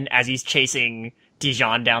kick in as he's chasing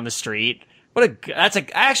Dijon down the street. I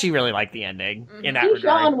actually really like the ending in that regard.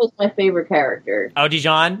 Dijon was my favorite character. Oh,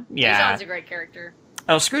 Dijon? Yeah. Dijon's a great character.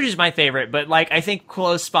 Oh, Scrooge is my favorite, but like I think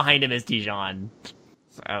close behind him is Dijon.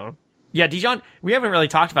 So yeah, Dijon. We haven't really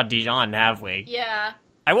talked about Dijon, have we? Yeah.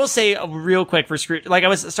 I will say real quick for Scrooge, like I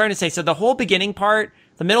was starting to say, so the whole beginning part,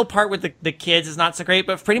 the middle part with the kids is not so great,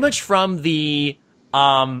 but pretty much from the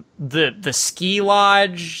ski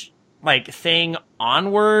lodge like thing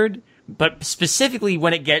onward, but specifically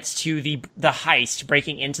when it gets to the heist,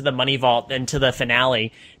 breaking into the money vault, into the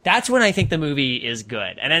finale, that's when I think the movie is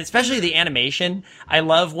good. And especially the animation. I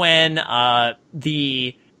love when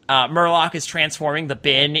the Murloc is transforming the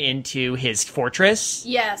bin into his fortress.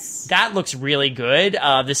 Yes. That looks really good.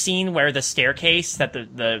 The scene where the staircase that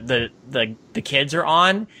the kids are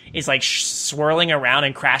on is like swirling around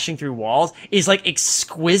and crashing through walls is like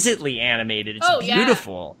exquisitely animated. It's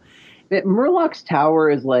beautiful. Murloc's tower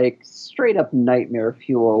is like straight up nightmare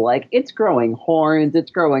fuel. Like, it's growing horns,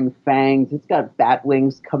 it's growing fangs, it's got bat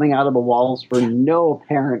wings coming out of the walls for no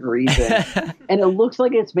apparent reason. And it looks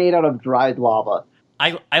like it's made out of dried lava.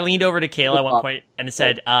 I leaned over to Kayla at one point and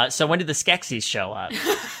said, so when did the Skeksis show up?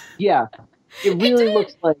 Yeah. It really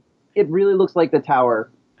looks like the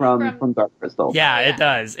tower from Dark Crystal. Yeah, it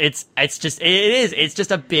does. It's just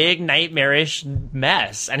a big nightmarish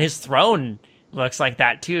mess. And his throne looks like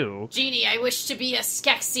that too. Genie, I wish to be a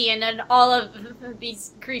Skeksis, and all of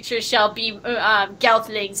these creatures shall be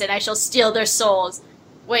Gelflings, and I shall steal their souls.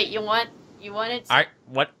 Wait, you want it?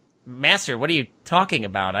 What, Master? What are you talking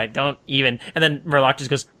about? I don't even. And then Murloc just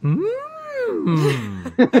goes,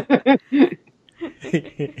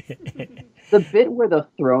 The bit where the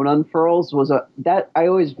throne unfurls that I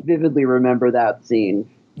always vividly remember that scene.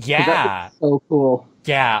 Yeah, that was so cool.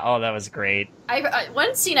 Yeah, oh, that was great.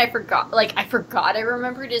 One scene I forgot I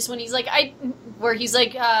remembered is when he's like,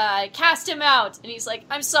 cast him out, and he's like,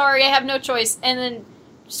 I'm sorry, I have no choice, and then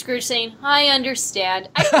Scrooge saying, I understand.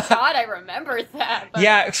 I forgot I remembered that. But...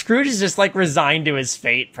 Yeah, Scrooge is just like resigned to his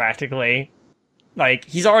fate, practically. Like,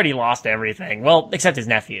 he's already lost everything. Well, except his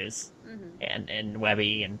nephews. Mm-hmm. And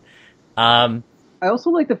Webby, and, I also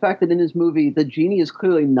like the fact that in this movie, the genie is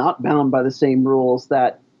clearly not bound by the same rules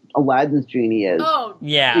that Aladdin's genie is. Oh,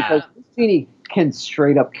 yeah. Because this genie can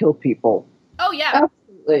straight up kill people. Oh, yeah.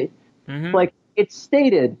 Absolutely. Mm-hmm. Like, it's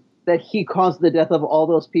stated that he caused the death of all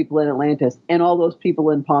those people in Atlantis and all those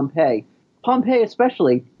people in Pompeii. Pompeii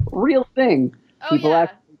especially, real thing. People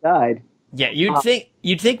actually died. Yeah, you'd think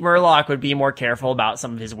Murloc would be more careful about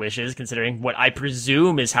some of his wishes, considering what I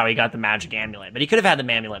presume is how he got the magic amulet. But he could have had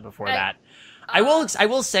the amulet before that. I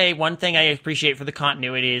will say one thing I appreciate for the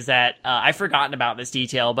continuity is that I've forgotten about this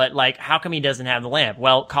detail, but like, how come he doesn't have the lamp?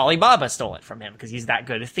 Well, Kali Baba stole it from him because he's that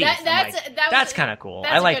good a thief. That's kind of cool.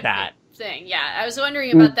 I like that thing. Yeah, I was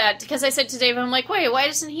wondering about that because I said to Dave, I'm like, wait, why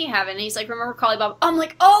doesn't he have it? And he's like, remember Kali Baba? I'm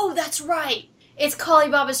like, oh, that's right. It's Kali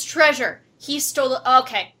Baba's treasure. He stole it.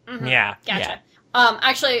 Okay. Mm-hmm. Yeah. Gotcha. Yeah.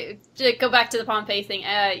 Actually, to go back to the Pompeii thing,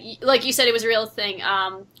 like you said, it was a real thing.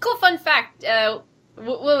 Cool fun fact.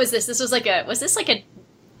 What was this? Was this like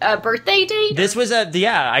a birthday date? This was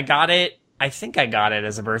I got it. I think I got it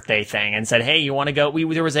as a birthday thing and said, hey, you want to go?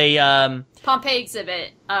 There was a, Pompeii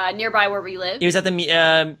exhibit, nearby where we live. It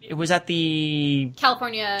was at the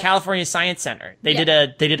California Science Center. They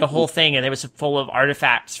did a whole thing and it was full of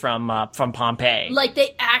artifacts from Pompeii. Like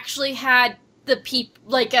they actually had the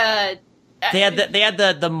they had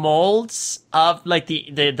the molds of like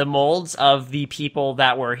the molds of the people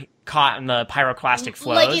that were caught in the pyroclastic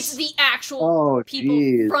flows. Like it's the actual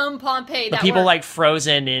people from Pompeii. The people like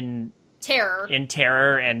frozen in terror.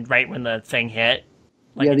 And right when the thing hit.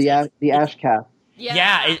 Like the ash cap.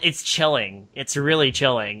 Yeah, it's chilling. It's really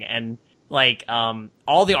chilling. And like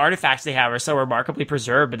all the artifacts they have are so remarkably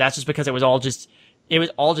preserved, but that's just because it was all just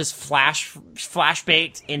flash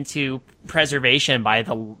baked into preservation by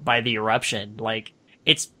the eruption. Like,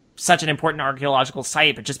 it's such an important archaeological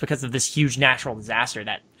site, but just because of this huge natural disaster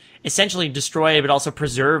that essentially destroyed but also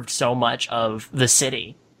preserved so much of the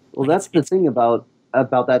city. Well, that's the thing about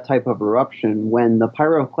that type of eruption. When the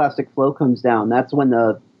pyroclastic flow comes down, that's when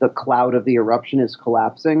the cloud of the eruption is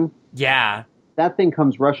collapsing. Yeah. That thing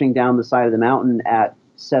comes rushing down the side of the mountain at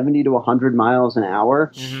 70 to 100 miles an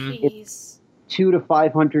hour. Mm-hmm. It's 200 to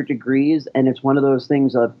 500 degrees, and it's one of those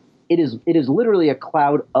things of it is literally a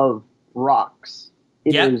cloud of rocks.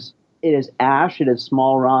 It is ash, it is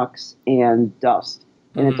small rocks and dust,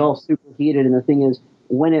 and it's all superheated. And the thing is,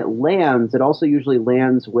 when it lands, it also usually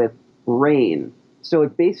lands with rain, so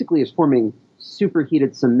it basically is forming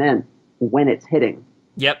superheated cement when it's hitting.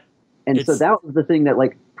 Yep. And so that was the thing that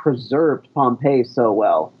like preserved Pompeii so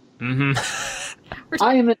well. Mm-hmm.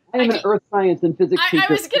 I am an earth science and physics teacher.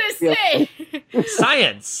 I was gonna say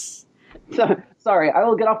science. Sorry, I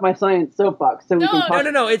will get off my science soapbox so we can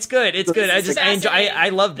talk. No, it's good. It's good. This is fascinating. I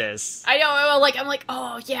love this. I know. I'm like,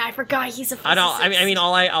 oh yeah, I forgot he's a physicist. I mean,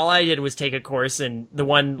 all I did was take a course, and the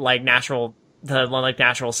one natural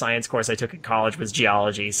science course I took in college was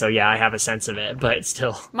geology. So yeah, I have a sense of it, but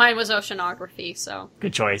still, Mine was oceanography, so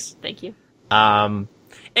good choice. thank you.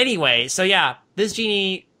 Anyway, so yeah, this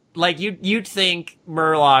genie, like you'd think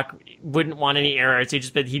Murloc wouldn't want any error, so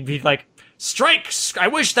he'd be like, strike! I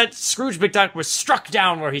wish that Scrooge McDuck was struck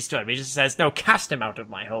down where he stood. But he just says, no, cast him out of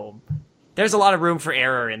my home. There's a lot of room for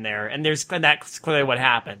error in there, and that's clearly what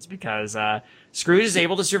happens, because Scrooge is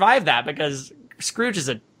able to survive that, because Scrooge is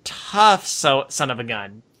a tough son of a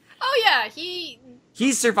gun. Oh yeah,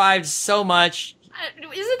 He's survived so much.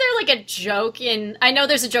 Isn't there like a joke I know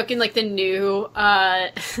there's a joke in like the new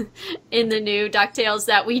in the new DuckTales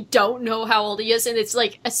that we don't know how old he is, and it's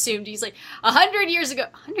like assumed he's like 100 years ago.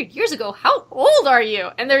 100 years ago? How old are you?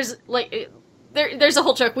 And there's like there's a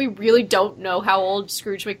whole joke. We really don't know how old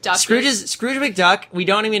Scrooge McDuck is. Scrooge McDuck, we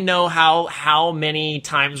don't even know how many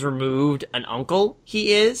times removed an uncle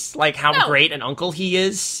he is, like how great an uncle he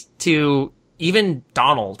is to even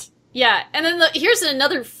Donald. Yeah, and then here's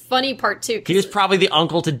another funny part, too. He was probably the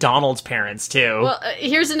uncle to Donald's parents, too. Well,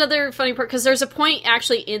 here's another funny part, because there's a point,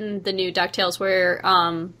 actually, in the new DuckTales where,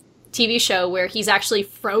 TV show where he's actually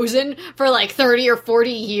frozen for, like, 30 or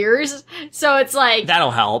 40 years. So it's like...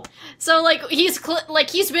 That'll help. So, like,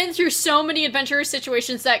 he's been through so many adventurous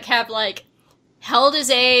situations that have, like, held his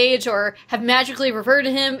age or have magically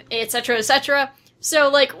reverted him, etc., etc., So,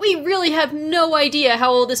 like, we really have no idea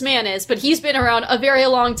how old this man is, but he's been around a very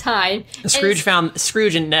long time.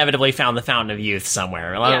 Scrooge inevitably found the fountain of youth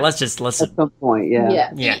somewhere. Yeah. Let's just listen. At some point,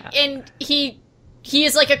 yeah. And he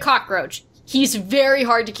is like a cockroach. He's very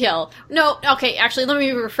hard to kill. No, okay, actually, let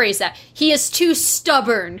me rephrase that. He is too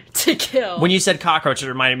stubborn to kill. When you said cockroach, it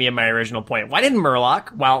reminded me of my original point. Why didn't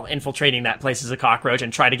Murloc, while infiltrating that place as a cockroach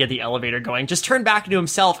and try to get the elevator going, just turn back into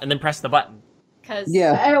himself and then press the button?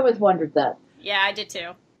 Yeah. I always wondered that. Yeah, I did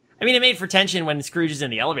too. I mean, it made for tension when Scrooge is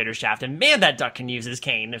in the elevator shaft, and man, that duck can use his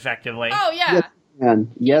cane effectively. Oh, yeah.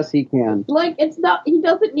 Yes, he can. Like, he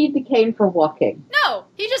doesn't need the cane for walking. No,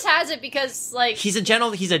 he just has it because, like... He's a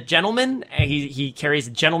gentleman, and he carries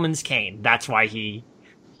a gentleman's cane. That's why he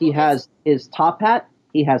has his top hat,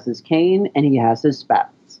 he has his cane, and he has his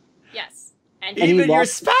spats. Yes. And even your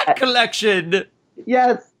spat collection!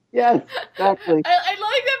 Yes, exactly. I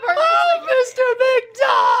like that part. Oh, Mr. Big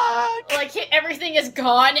Dog! Like, everything is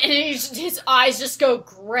gone, and his eyes just go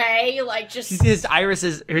gray, like, just... His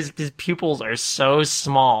irises, his pupils are so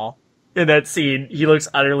small in that scene. He looks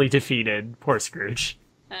utterly defeated. Poor Scrooge.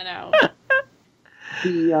 I know.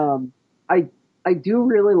 I do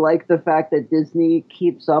really like the fact that Disney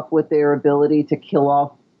keeps up with their ability to kill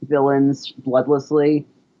off villains bloodlessly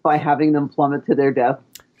by having them plummet to their death.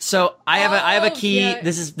 So I have a key. Yeah.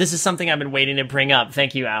 This is something I've been waiting to bring up.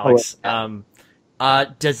 Thank you, Alex.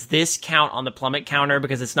 Does this count on the plummet counter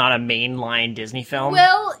because it's not a mainline Disney film?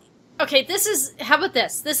 Well, okay, how about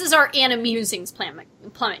this? This is our Anna Musings plummet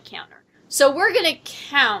counter. So we're gonna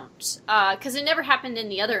count, because it never happened in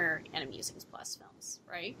the other Anna Musings Plus films,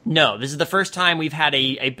 right? No, this is the first time we've had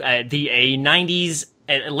a 90s,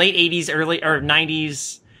 late 80s, early, or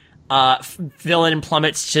 90s, villain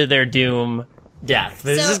plummets to their doom death.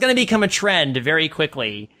 This is going to become a trend very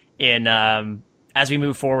quickly in, as we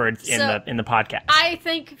move forward in the podcast. I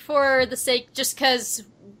think for the sake, just because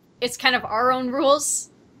it's kind of our own rules,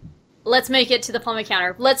 let's make it to the plummet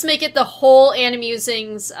counter. Let's make it the whole Anna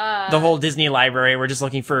Musings, the whole Disney library. We're just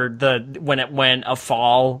looking for when a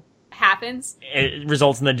fall happens, it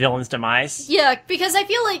results in the villain's demise. Yeah, because I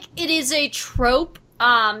feel like it is a trope.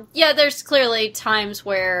 Yeah, there's clearly times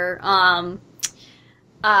where,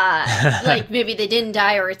 like maybe they didn't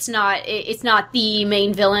die or it's not the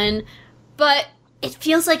main villain, but it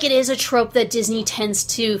feels like it is a trope that Disney tends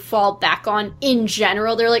to fall back on in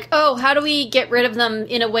general. They're like, oh, how do we get rid of them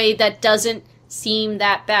in a way that doesn't seem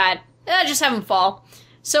that bad? Just have them fall.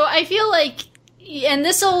 So I feel like, and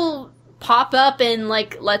this'll pop up in,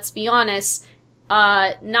 like, let's be honest,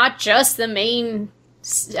 not just the main,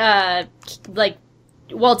 like,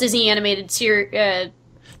 Walt Disney animated series,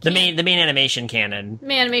 the main animation canon.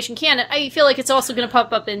 I feel like it's also going to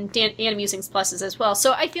pop up in Anna Musings Pluses as well.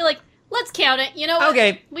 So I feel like let's count it. You know what?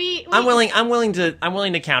 Okay. I'm willing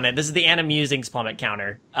to count it. This is the Anna Musings plummet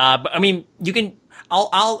counter. But I mean, you can.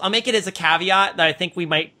 I'll make it as a caveat that I think we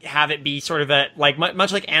might have it be sort of a like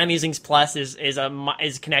much like Anna Musings Plus is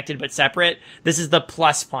connected but separate. This is the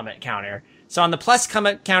plus plummet counter. So on the plus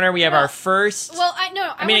counter, we have our first... Well,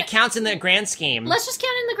 it counts in the grand scheme. Let's just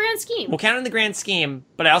count in the grand scheme. We'll count in the grand scheme,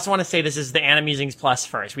 but I also want to say this is the Anna Musings Plus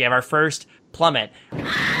first. We have our first plummet.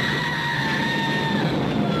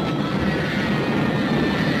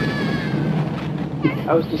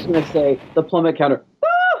 I was just going to say the plummet counter.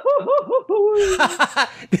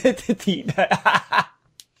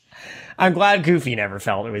 I'm glad Goofy never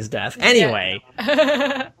fell to his death. Anyway.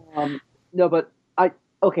 No, but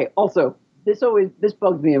okay. Also, this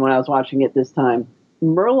bugged me when I was watching it this time.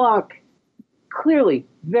 Murloc, clearly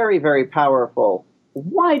very, very powerful.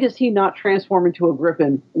 Why does he not transform into a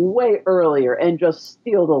griffin way earlier and just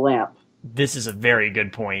steal the lamp? This is a very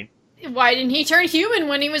good point. Why didn't he turn human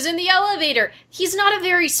when he was in the elevator? He's not a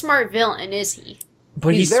very smart villain, is he?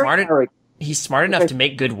 But he's very smart. arrogant, He's smart enough to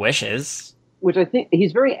make good wishes. which I think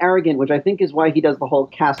he's very arrogant, which I think is why he does the whole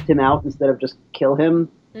cast him out instead of just kill him.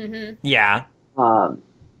 Mm-hmm. Yeah. Um,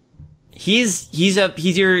 He's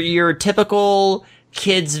your typical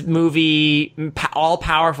kids movie all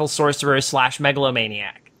powerful sorcerer /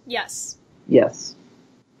 megalomaniac. Yes. yes.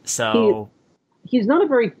 So He's not a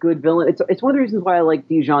very good villain. It's one of the reasons why I like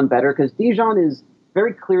Dijon better, because Dijon is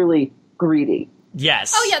very clearly greedy.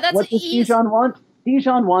 yes. Oh yeah, What does Dijon want?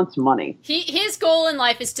 Dijon wants money. His goal in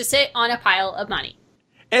life is to sit on a pile of money.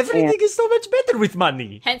 Everything is so much better with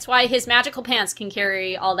money. Hence why his magical pants can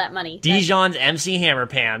carry all that money. Dijon's MC Hammer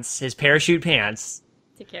pants, his parachute pants.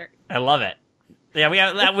 To carry. I love it.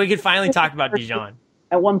 Yeah, we could finally talk about Dijon.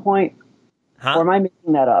 At one point, Huh? or am I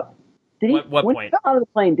making that up? Did he, What when point? he got out of the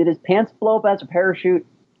plane, did his pants blow up as a parachute,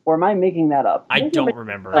 or am I making that up? I Maybe don't I'm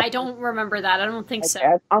remember. I don't remember that. I don't think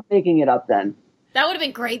so. I'm making it up then. That would have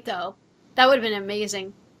been great, though. That would have been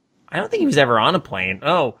amazing. I don't think he was ever on a plane.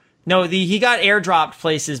 Oh no, he got airdropped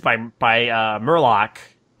places by Murloc,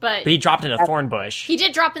 But but he dropped in a thorn bush. he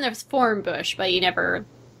did drop in the thorn bush, but he never...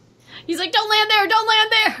 He's like, don't land there! Don't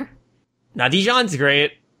land there! Now Dijon's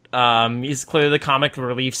great. He's clearly the comic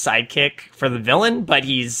relief sidekick for the villain, but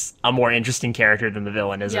he's a more interesting character than the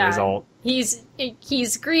villain as a result. He's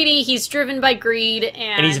greedy, he's driven by greed,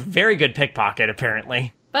 And he's a very good pickpocket,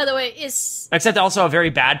 apparently. by the way, is... Except also a very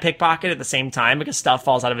bad pickpocket at the same time, because stuff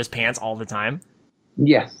falls out of his pants all the time.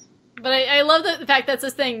 Yes. But I love the fact that's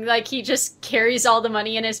this thing, like, he just carries all the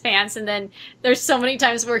money in his pants, and then there's so many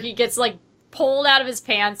times where he gets, like, pulled out of his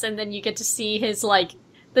pants, and then you get to see his, like,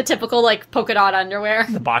 the typical, like, polka dot underwear.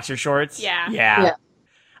 The boxer shorts. Yeah. Yeah.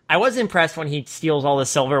 I was impressed when he steals all the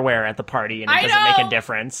silverware at the party and it I doesn't make know! a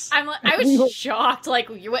difference. I was shocked, like,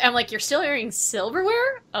 I'm like, you're still wearing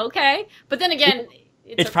silverware? Okay. But then again...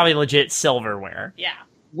 It's probably legit silverware. Yeah.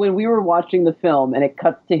 When we were watching the film and it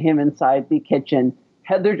cuts to him inside the kitchen,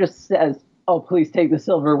 Heather just says, "Oh, please take the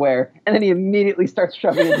silverware," and then he immediately starts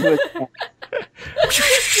shoving it into his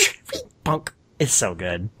pants. Punk. It's so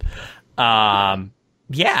good.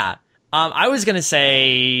 Yeah. I was gonna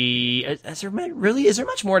say, is there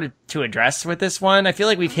much more to address with this one? I feel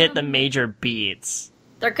like we've hit the major beats.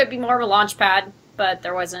 There could be more of a launch pad, but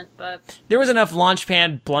there wasn't. But There was enough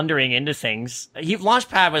Launchpad blundering into things.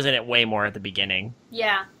 Launchpad was in it way more at the beginning.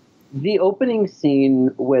 yeah. The opening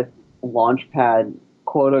scene with Launchpad,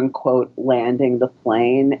 quote unquote, landing the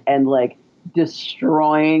plane and like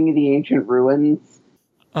destroying the ancient ruins.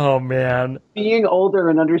 Oh man. Being older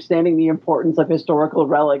and understanding the importance of historical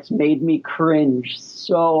relics made me cringe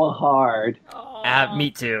so hard. Aw.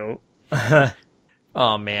 Me too.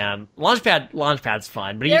 Oh man, Launchpad's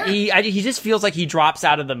fun, but There- he just feels like he drops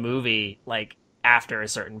out of the movie like after a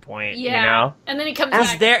certain point. Yeah. You know, And then he comes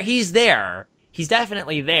back. He's there. He's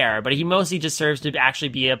definitely there, but he mostly just serves to actually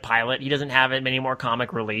be a pilot. He doesn't have many more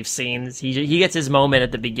comic relief scenes. He gets his moment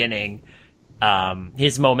at the beginning.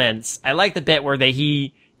 His moments. I like the bit where they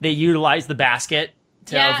utilize the basket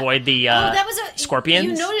to Yeah. avoid the that was a scorpions.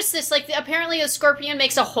 You noticed this, like apparently a scorpion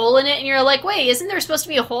makes a hole in it, and you're like, wait, isn't there supposed to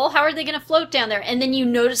be a hole? How are they going to float down there? And then you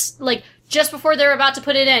notice, like just before they're about to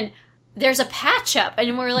put it in, there's a patch up,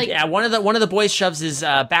 and we're like, Yeah, one of the boys shoves his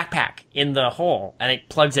backpack in the hole and it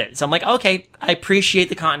plugs it. So I'm like, okay, I appreciate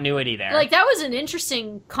the continuity there. like that was an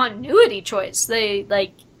interesting continuity choice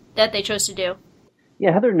that they chose to do.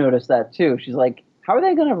 Yeah, Heather noticed that too. She's like, "How are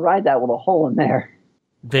they going to ride that with a hole in there?"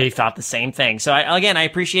 They thought the same thing. So I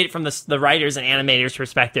appreciate it from the writers and animators'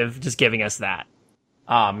 perspective, just giving us that.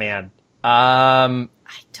 Oh man, I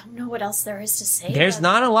don't know what else there is to say. there's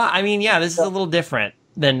about not a lot. I mean, yeah, this is a little different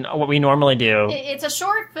than what we normally do It's a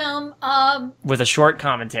short film. with a short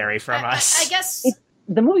commentary from us. I guess.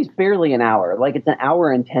 The movie's barely an hour. Like, it's an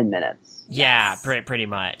hour and 10 minutes. Yeah, Yes. pretty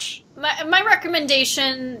much. My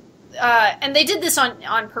recommendation, and they did this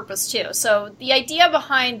on purpose too. So the idea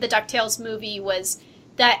behind the DuckTales movie was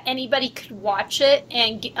that anybody could watch it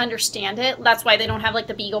and understand it. That's why they don't have like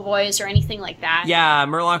the Beagle Boys or anything like that. Yeah,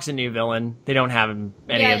 Murloc's a new villain. They don't have any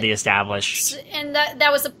Yeah. of the established. And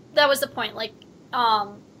that was the point. Like,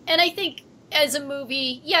 and I think as a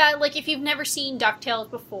movie, yeah, like if you've never seen DuckTales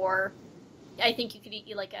before, I think you could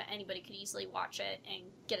anybody could easily watch it and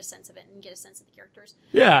get a sense of it and get a sense of the characters.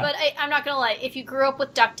 Yeah. But I'm not gonna lie, if you grew up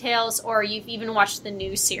with DuckTales or you've even watched the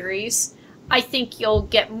new series, I think you'll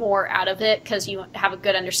get more out of it because you have a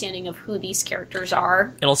good understanding of who these characters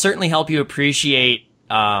are. It'll certainly help you appreciate.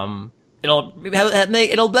 It'll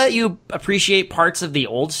let you appreciate parts of the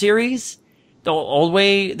old series, the old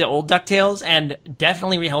DuckTales, and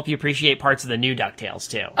definitely help you appreciate parts of the new DuckTales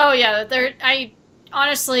too. Oh yeah, I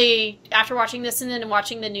honestly, after watching this and then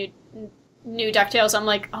watching the new DuckTales, I'm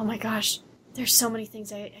like, oh my gosh, there's so many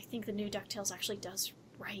things I think the new DuckTales actually does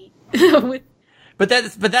right. But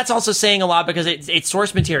that's also saying a lot because its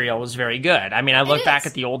source material was very good. I mean, I look back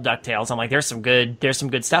at the old DuckTales, I'm like, there's some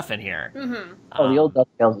good stuff in here. Mm-hmm. The old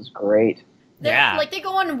DuckTales is great. Like they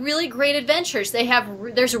go on really great adventures.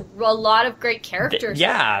 There's a lot of great characters.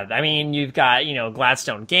 Yeah, I mean, you've got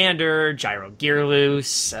Gladstone Gander, Gyro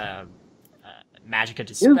Gearloose, Magica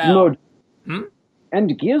Dispel.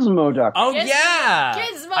 And Gizmoduck. Oh yeah,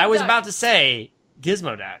 Gizmoduck. I was about to say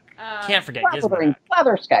Gizmoduck. Can't forget Gizmoduck.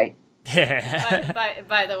 Blatherskite.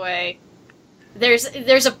 by the way, there's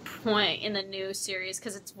a point in the new series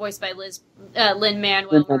because it's voiced by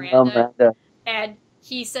Lin-Manuel Miranda, and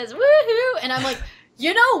he says "woohoo," and I'm like,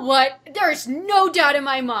 you know what? There's no doubt in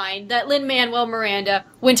my mind that Lin-Manuel Miranda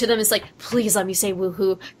went to them and is like, please let me say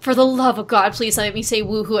woohoo. For the love of God, please let me say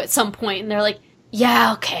woohoo at some point. And they're like,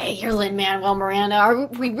 yeah, okay, you're Lin-Manuel Miranda. Are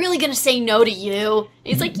we really going to say no to you? And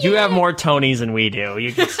he's like, yeah. You have more Tonys than we do.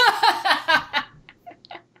 You can...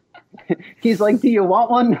 He's like, do you want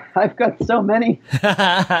one? I've got so many.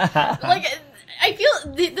 I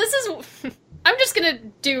feel this is... I'm just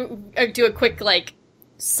going to do a quick,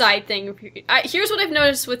 side thing. Here's what I've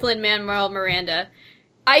noticed with Lin-Manuel Miranda.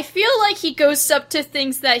 I feel like he goes up to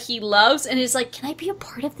things that he loves and is like, can I be a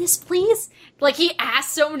part of this, please? Like, he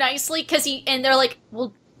asks so nicely and they're like,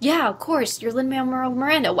 well, yeah, of course, you're Lin-Manuel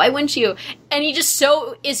Miranda. Why wouldn't you? And he just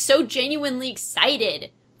is so genuinely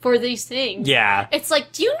excited for these things. Yeah. It's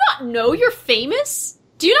like, do you not know you're famous?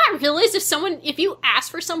 Do you not realize if you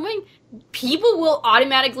ask for something, people will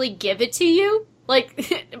automatically give it to you?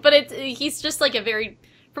 He's just like a very...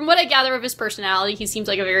 From what I gather of his personality, he seems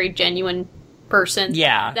like a very genuine person.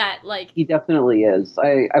 Yeah. He definitely is.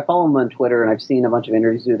 I follow him on Twitter, and I've seen a bunch of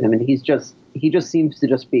interviews with him, and he just seems to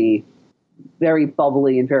just be very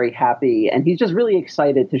bubbly and very happy, and he's just really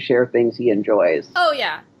excited to share things he enjoys. Oh,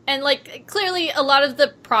 yeah. And, clearly a lot of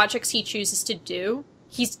the projects he chooses to do,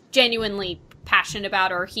 he's genuinely passionate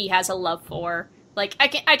about or he has a love for. When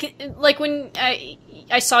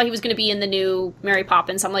I saw he was going to be in the new Mary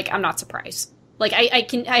Poppins, I'm like, I'm not surprised. I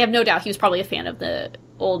have no doubt he was probably a fan of the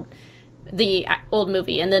old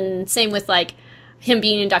movie. And then same with, him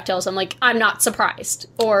being in DuckTales, I'm like, I'm not surprised.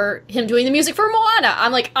 Or him doing the music for Moana,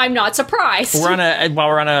 I'm like, I'm not surprised. While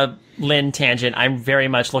we're on a Lin tangent, I'm very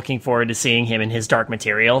much looking forward to seeing him in his Dark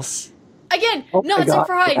Materials. Again, not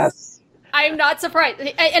surprised. Yes. I'm not surprised.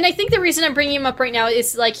 And I think the reason I'm bringing him up right now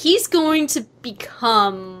is, he's going to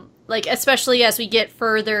become, especially as we get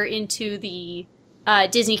further into the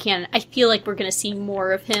Disney canon, I feel like we're going to see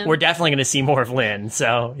more of him. We're definitely going to see more of Lin,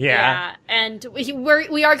 so, yeah. And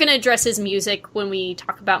we are going to address his music when we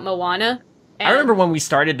talk about Moana. I remember when we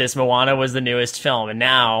started this, Moana was the newest film, and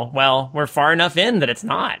now, well, we're far enough in that it's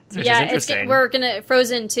not, which is interesting.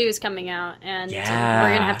 Frozen 2 is coming out, and we're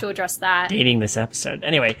going to have to address that. Dating this episode.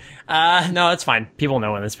 Anyway, no, it's fine. People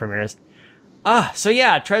know when this premieres. So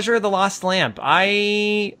yeah, Treasure of the Lost Lamp.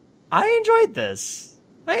 I enjoyed this.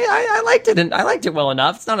 I liked it, and I liked it well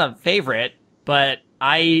enough. It's not a favorite, but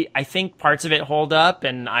I think parts of it hold up,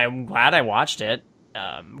 and I'm glad I watched it.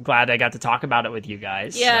 Glad I got to talk about it with you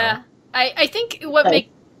guys. Yeah. So. I think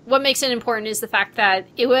what makes it important is the fact that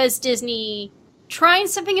it was Disney trying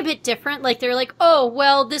something a bit different. They're like, oh,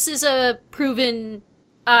 well, this was a proven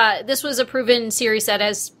series that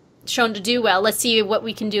has shown to do well. Let's see what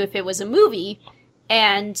we can do if it was a movie.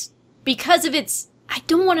 And because of its, I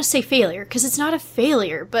don't want to say failure, because it's not a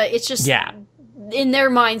failure, but it's just, in their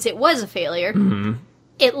minds, it was a failure. Mm-hmm.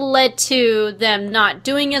 It led to them not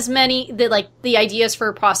doing as many, the ideas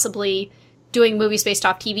for possibly doing movies based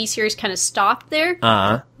off TV series kind of stopped there.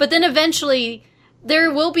 Uh-huh. But then eventually,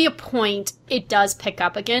 there will be a point it does pick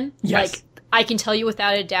up again. Yes. I can tell you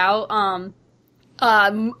without a doubt,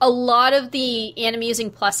 a lot of the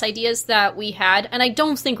Animusing Plus ideas that we had, and I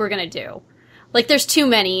don't think we're going to do. There's too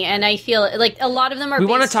many, and I feel a lot of them are... We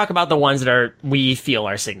want to talk about the ones that we feel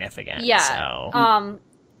are significant. Yeah. So.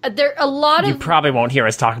 There a lot of... You probably won't hear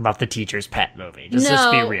us talk about the Teacher's Pet movie.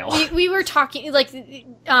 Just be real. We were talking,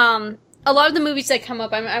 a lot of the movies that come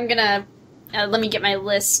up, I'm gonna let me get my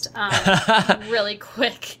list really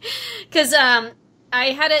quick, because I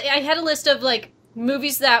had a list of like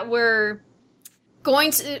movies that were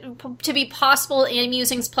going to be possible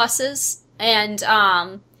Animusings pluses, and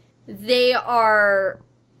they are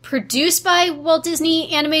produced by Walt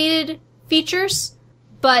Disney Animated Features,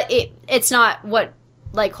 but it's not what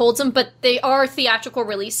like holds them, but they are theatrical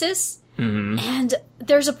releases. Mm-hmm. And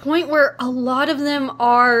there's a point where a lot of them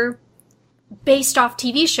are based off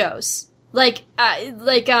TV shows, like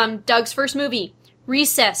Doug's first movie,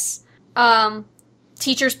 Recess,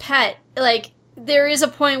 Teacher's Pet. Like, there is a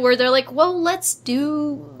point where they're like, well, let's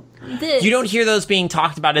do this. You don't hear those being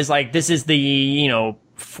talked about as like, this is the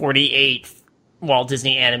 48th Walt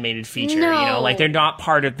Disney animated feature. No. Like they're not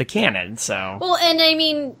part of the canon. So well, and I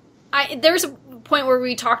mean, there's a point where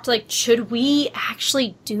we talked like, should we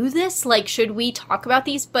actually do this? Like, should we talk about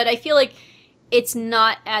these? But I feel like it's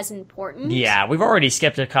not as important. Yeah, we've already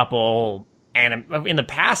skipped a couple in the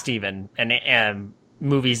past even, and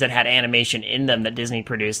movies that had animation in them that Disney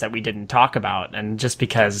produced that we didn't talk about, and just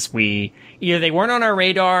because either they weren't on our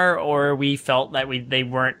radar or we felt that they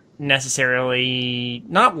weren't necessarily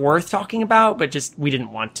not worth talking about, but just we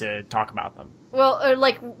didn't want to talk about them. Well,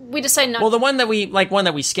 like we decided not. Well, the one that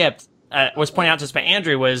we skipped was pointed out to us by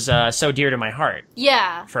Andrew was So Dear to My Heart.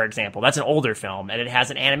 Yeah. For example, that's an older film and it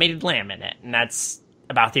has an animated lamb in it, and that's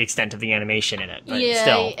about the extent of the animation in it. But yeah,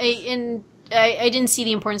 still. I didn't see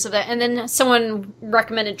the importance of that. And then someone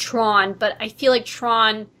recommended Tron, but I feel like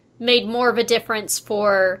Tron made more of a difference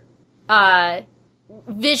for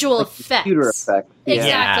visual effects. Computer effects. Yeah.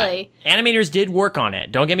 Exactly. Yeah. Animators did work on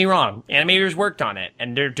it. Don't get me wrong. Animators worked on it,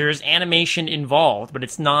 and there's animation involved, but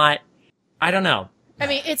it's not. I don't know. I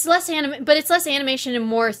mean, it's less but it's less animation and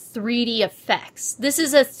more 3D effects. This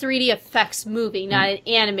is a 3D effects movie, not an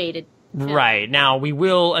animated film. Right. Now, we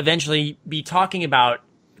will eventually be talking about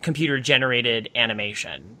computer-generated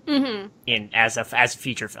animation as a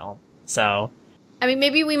feature film. So, I mean,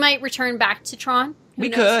 maybe we might return back to Tron. Who we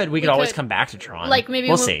knows? could always come back to Tron. Like maybe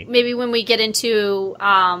we'll see. Maybe when we get into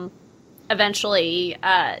eventually,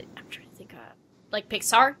 I'm trying to think, like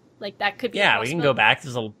Pixar, like that could be. Yeah, we can go back.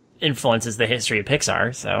 This influences the history of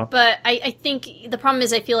Pixar. So, but I think the problem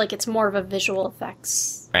is I feel like it's more of a visual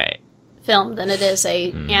effects film than it is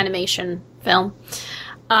a animation film.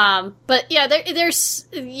 But yeah,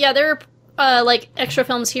 there are like extra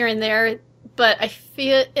films here and there, but I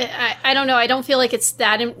feel I don't know. I don't feel like it's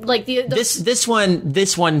that like this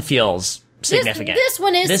one feels significant. This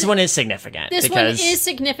one is significant. This one is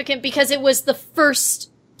significant because it was the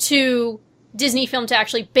first Disney film to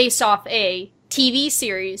actually base off a TV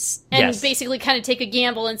series and basically kind of take a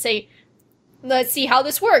gamble and say, let's see how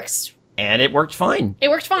this works. And it worked fine. It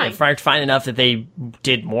worked fine enough that they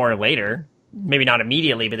did more later. Maybe not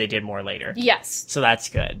immediately, but they did more later. Yes. So that's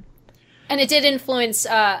good. And it did influence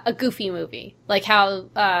a Goofy movie. Like how...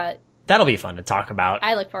 that'll be fun to talk about.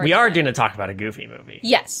 I look forward to We are that. going to talk about a Goofy movie.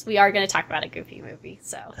 Yes, we are going to talk about a Goofy movie,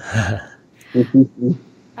 so...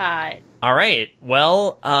 All right.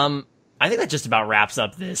 Well, I think that just about wraps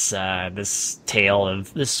up this tale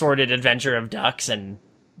of this sordid adventure of ducks and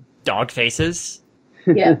dog faces.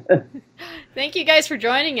 Yeah. Thank you guys for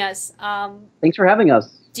joining us. Thanks for having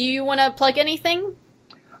us. Do you want to plug anything?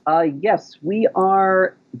 Yes, we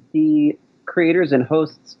are the creators and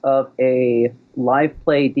hosts of a live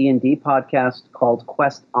play D&D podcast called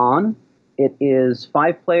Quest On. It is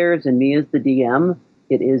 5 players and me as the DM.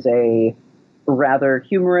 It is a rather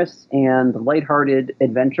humorous and lighthearted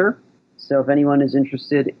adventure. So if anyone is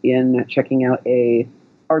interested in checking out a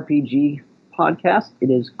RPG podcast, it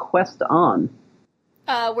is Quest On.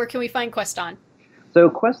 Where can we find Quest On? So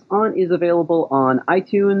Quest On is available on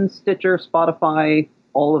iTunes, Stitcher, Spotify,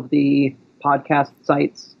 all of the podcast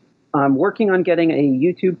sites. I'm working on getting a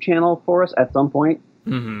YouTube channel for us at some point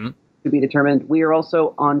to be determined. We are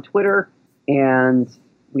also on Twitter, and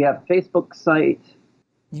we have a Facebook site.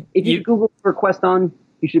 If you Google for Quest On,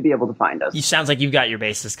 you should be able to find us. You sounds like you've got your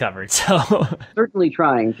bases covered, so... Certainly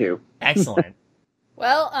trying to. Excellent.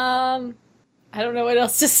 Well, I don't know what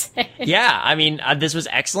else to say. Yeah, I mean, this was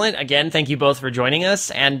excellent. Again, thank you both for joining us,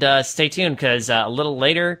 and stay tuned, because a little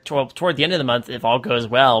later, toward the end of the month, if all goes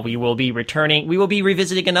well, we will be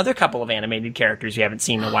revisiting another couple of animated characters we haven't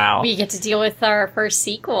seen in a while. We get to deal with our first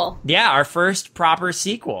sequel. Yeah, our first proper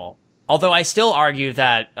sequel. Although I still argue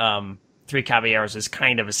that Three Caballeros is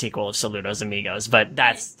kind of a sequel of Saludos Amigos, but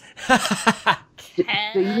that's... So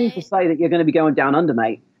you need to say that you're going to be going down under,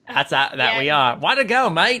 mate. That we are. Want to go,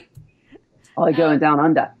 mate? Oh, going down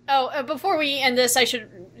under. Oh, before we end this, I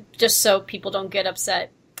should, just so people don't get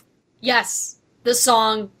upset. Yes, the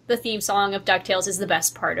theme song of DuckTales is the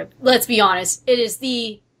best part of, let's be honest, it is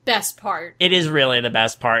the best part. It is really the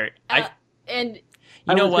best part. And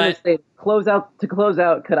you know what? Say, to close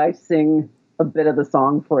out, could I sing a bit of the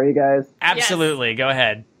song for you guys? Absolutely. Yes. Go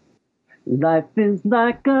ahead. Life is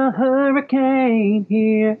like a hurricane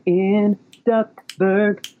here in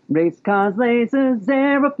Duckburg. Race cars, lasers,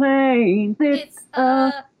 aeroplanes. It's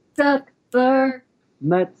a Duckburg.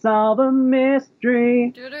 Let's solve a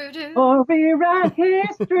mystery or rewrite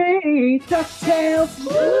history. DuckTales.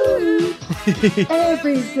 Woo!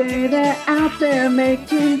 Every day they're out there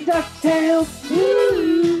making DuckTales.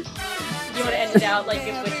 Woo! You want to end it out like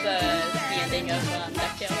with the ending of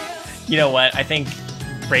DuckTales? You know what? I think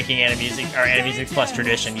breaking Animusic or Animusic plus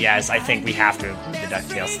tradition. Yes, I think we have to include the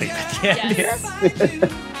DuckTales theme at the end. Yes.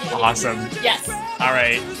 Awesome. Yes. All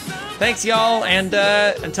right. Thanks, y'all, and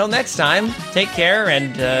until next time, take care,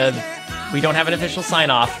 and we don't have an official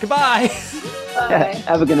sign-off. Goodbye! Bye.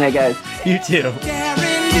 Have a good night, guys. You too.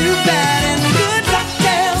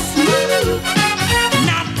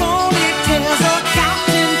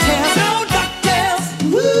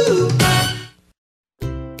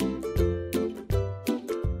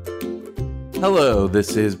 Hello,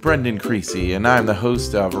 this is Brendan Creasy, and I'm the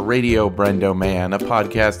host of Radio Brendo Man, a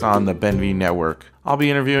podcast on the Benview Network. I'll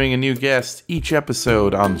be interviewing a new guest each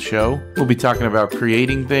episode on the show. We'll be talking about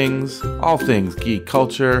creating things, all things geek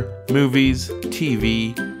culture, movies,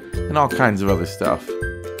 TV, and all kinds of other stuff.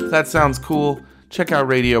 If that sounds cool, check out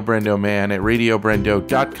Radio Brendo Man at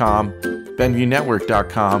radiobrendo.com,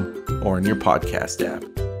 BenviewNetwork.com, or in your podcast app.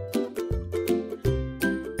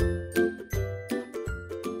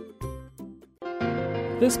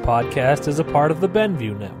 This podcast is a part of the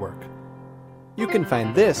Benview Network. You can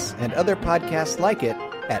find this and other podcasts like it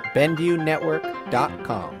at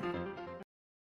BenviewNetwork.com.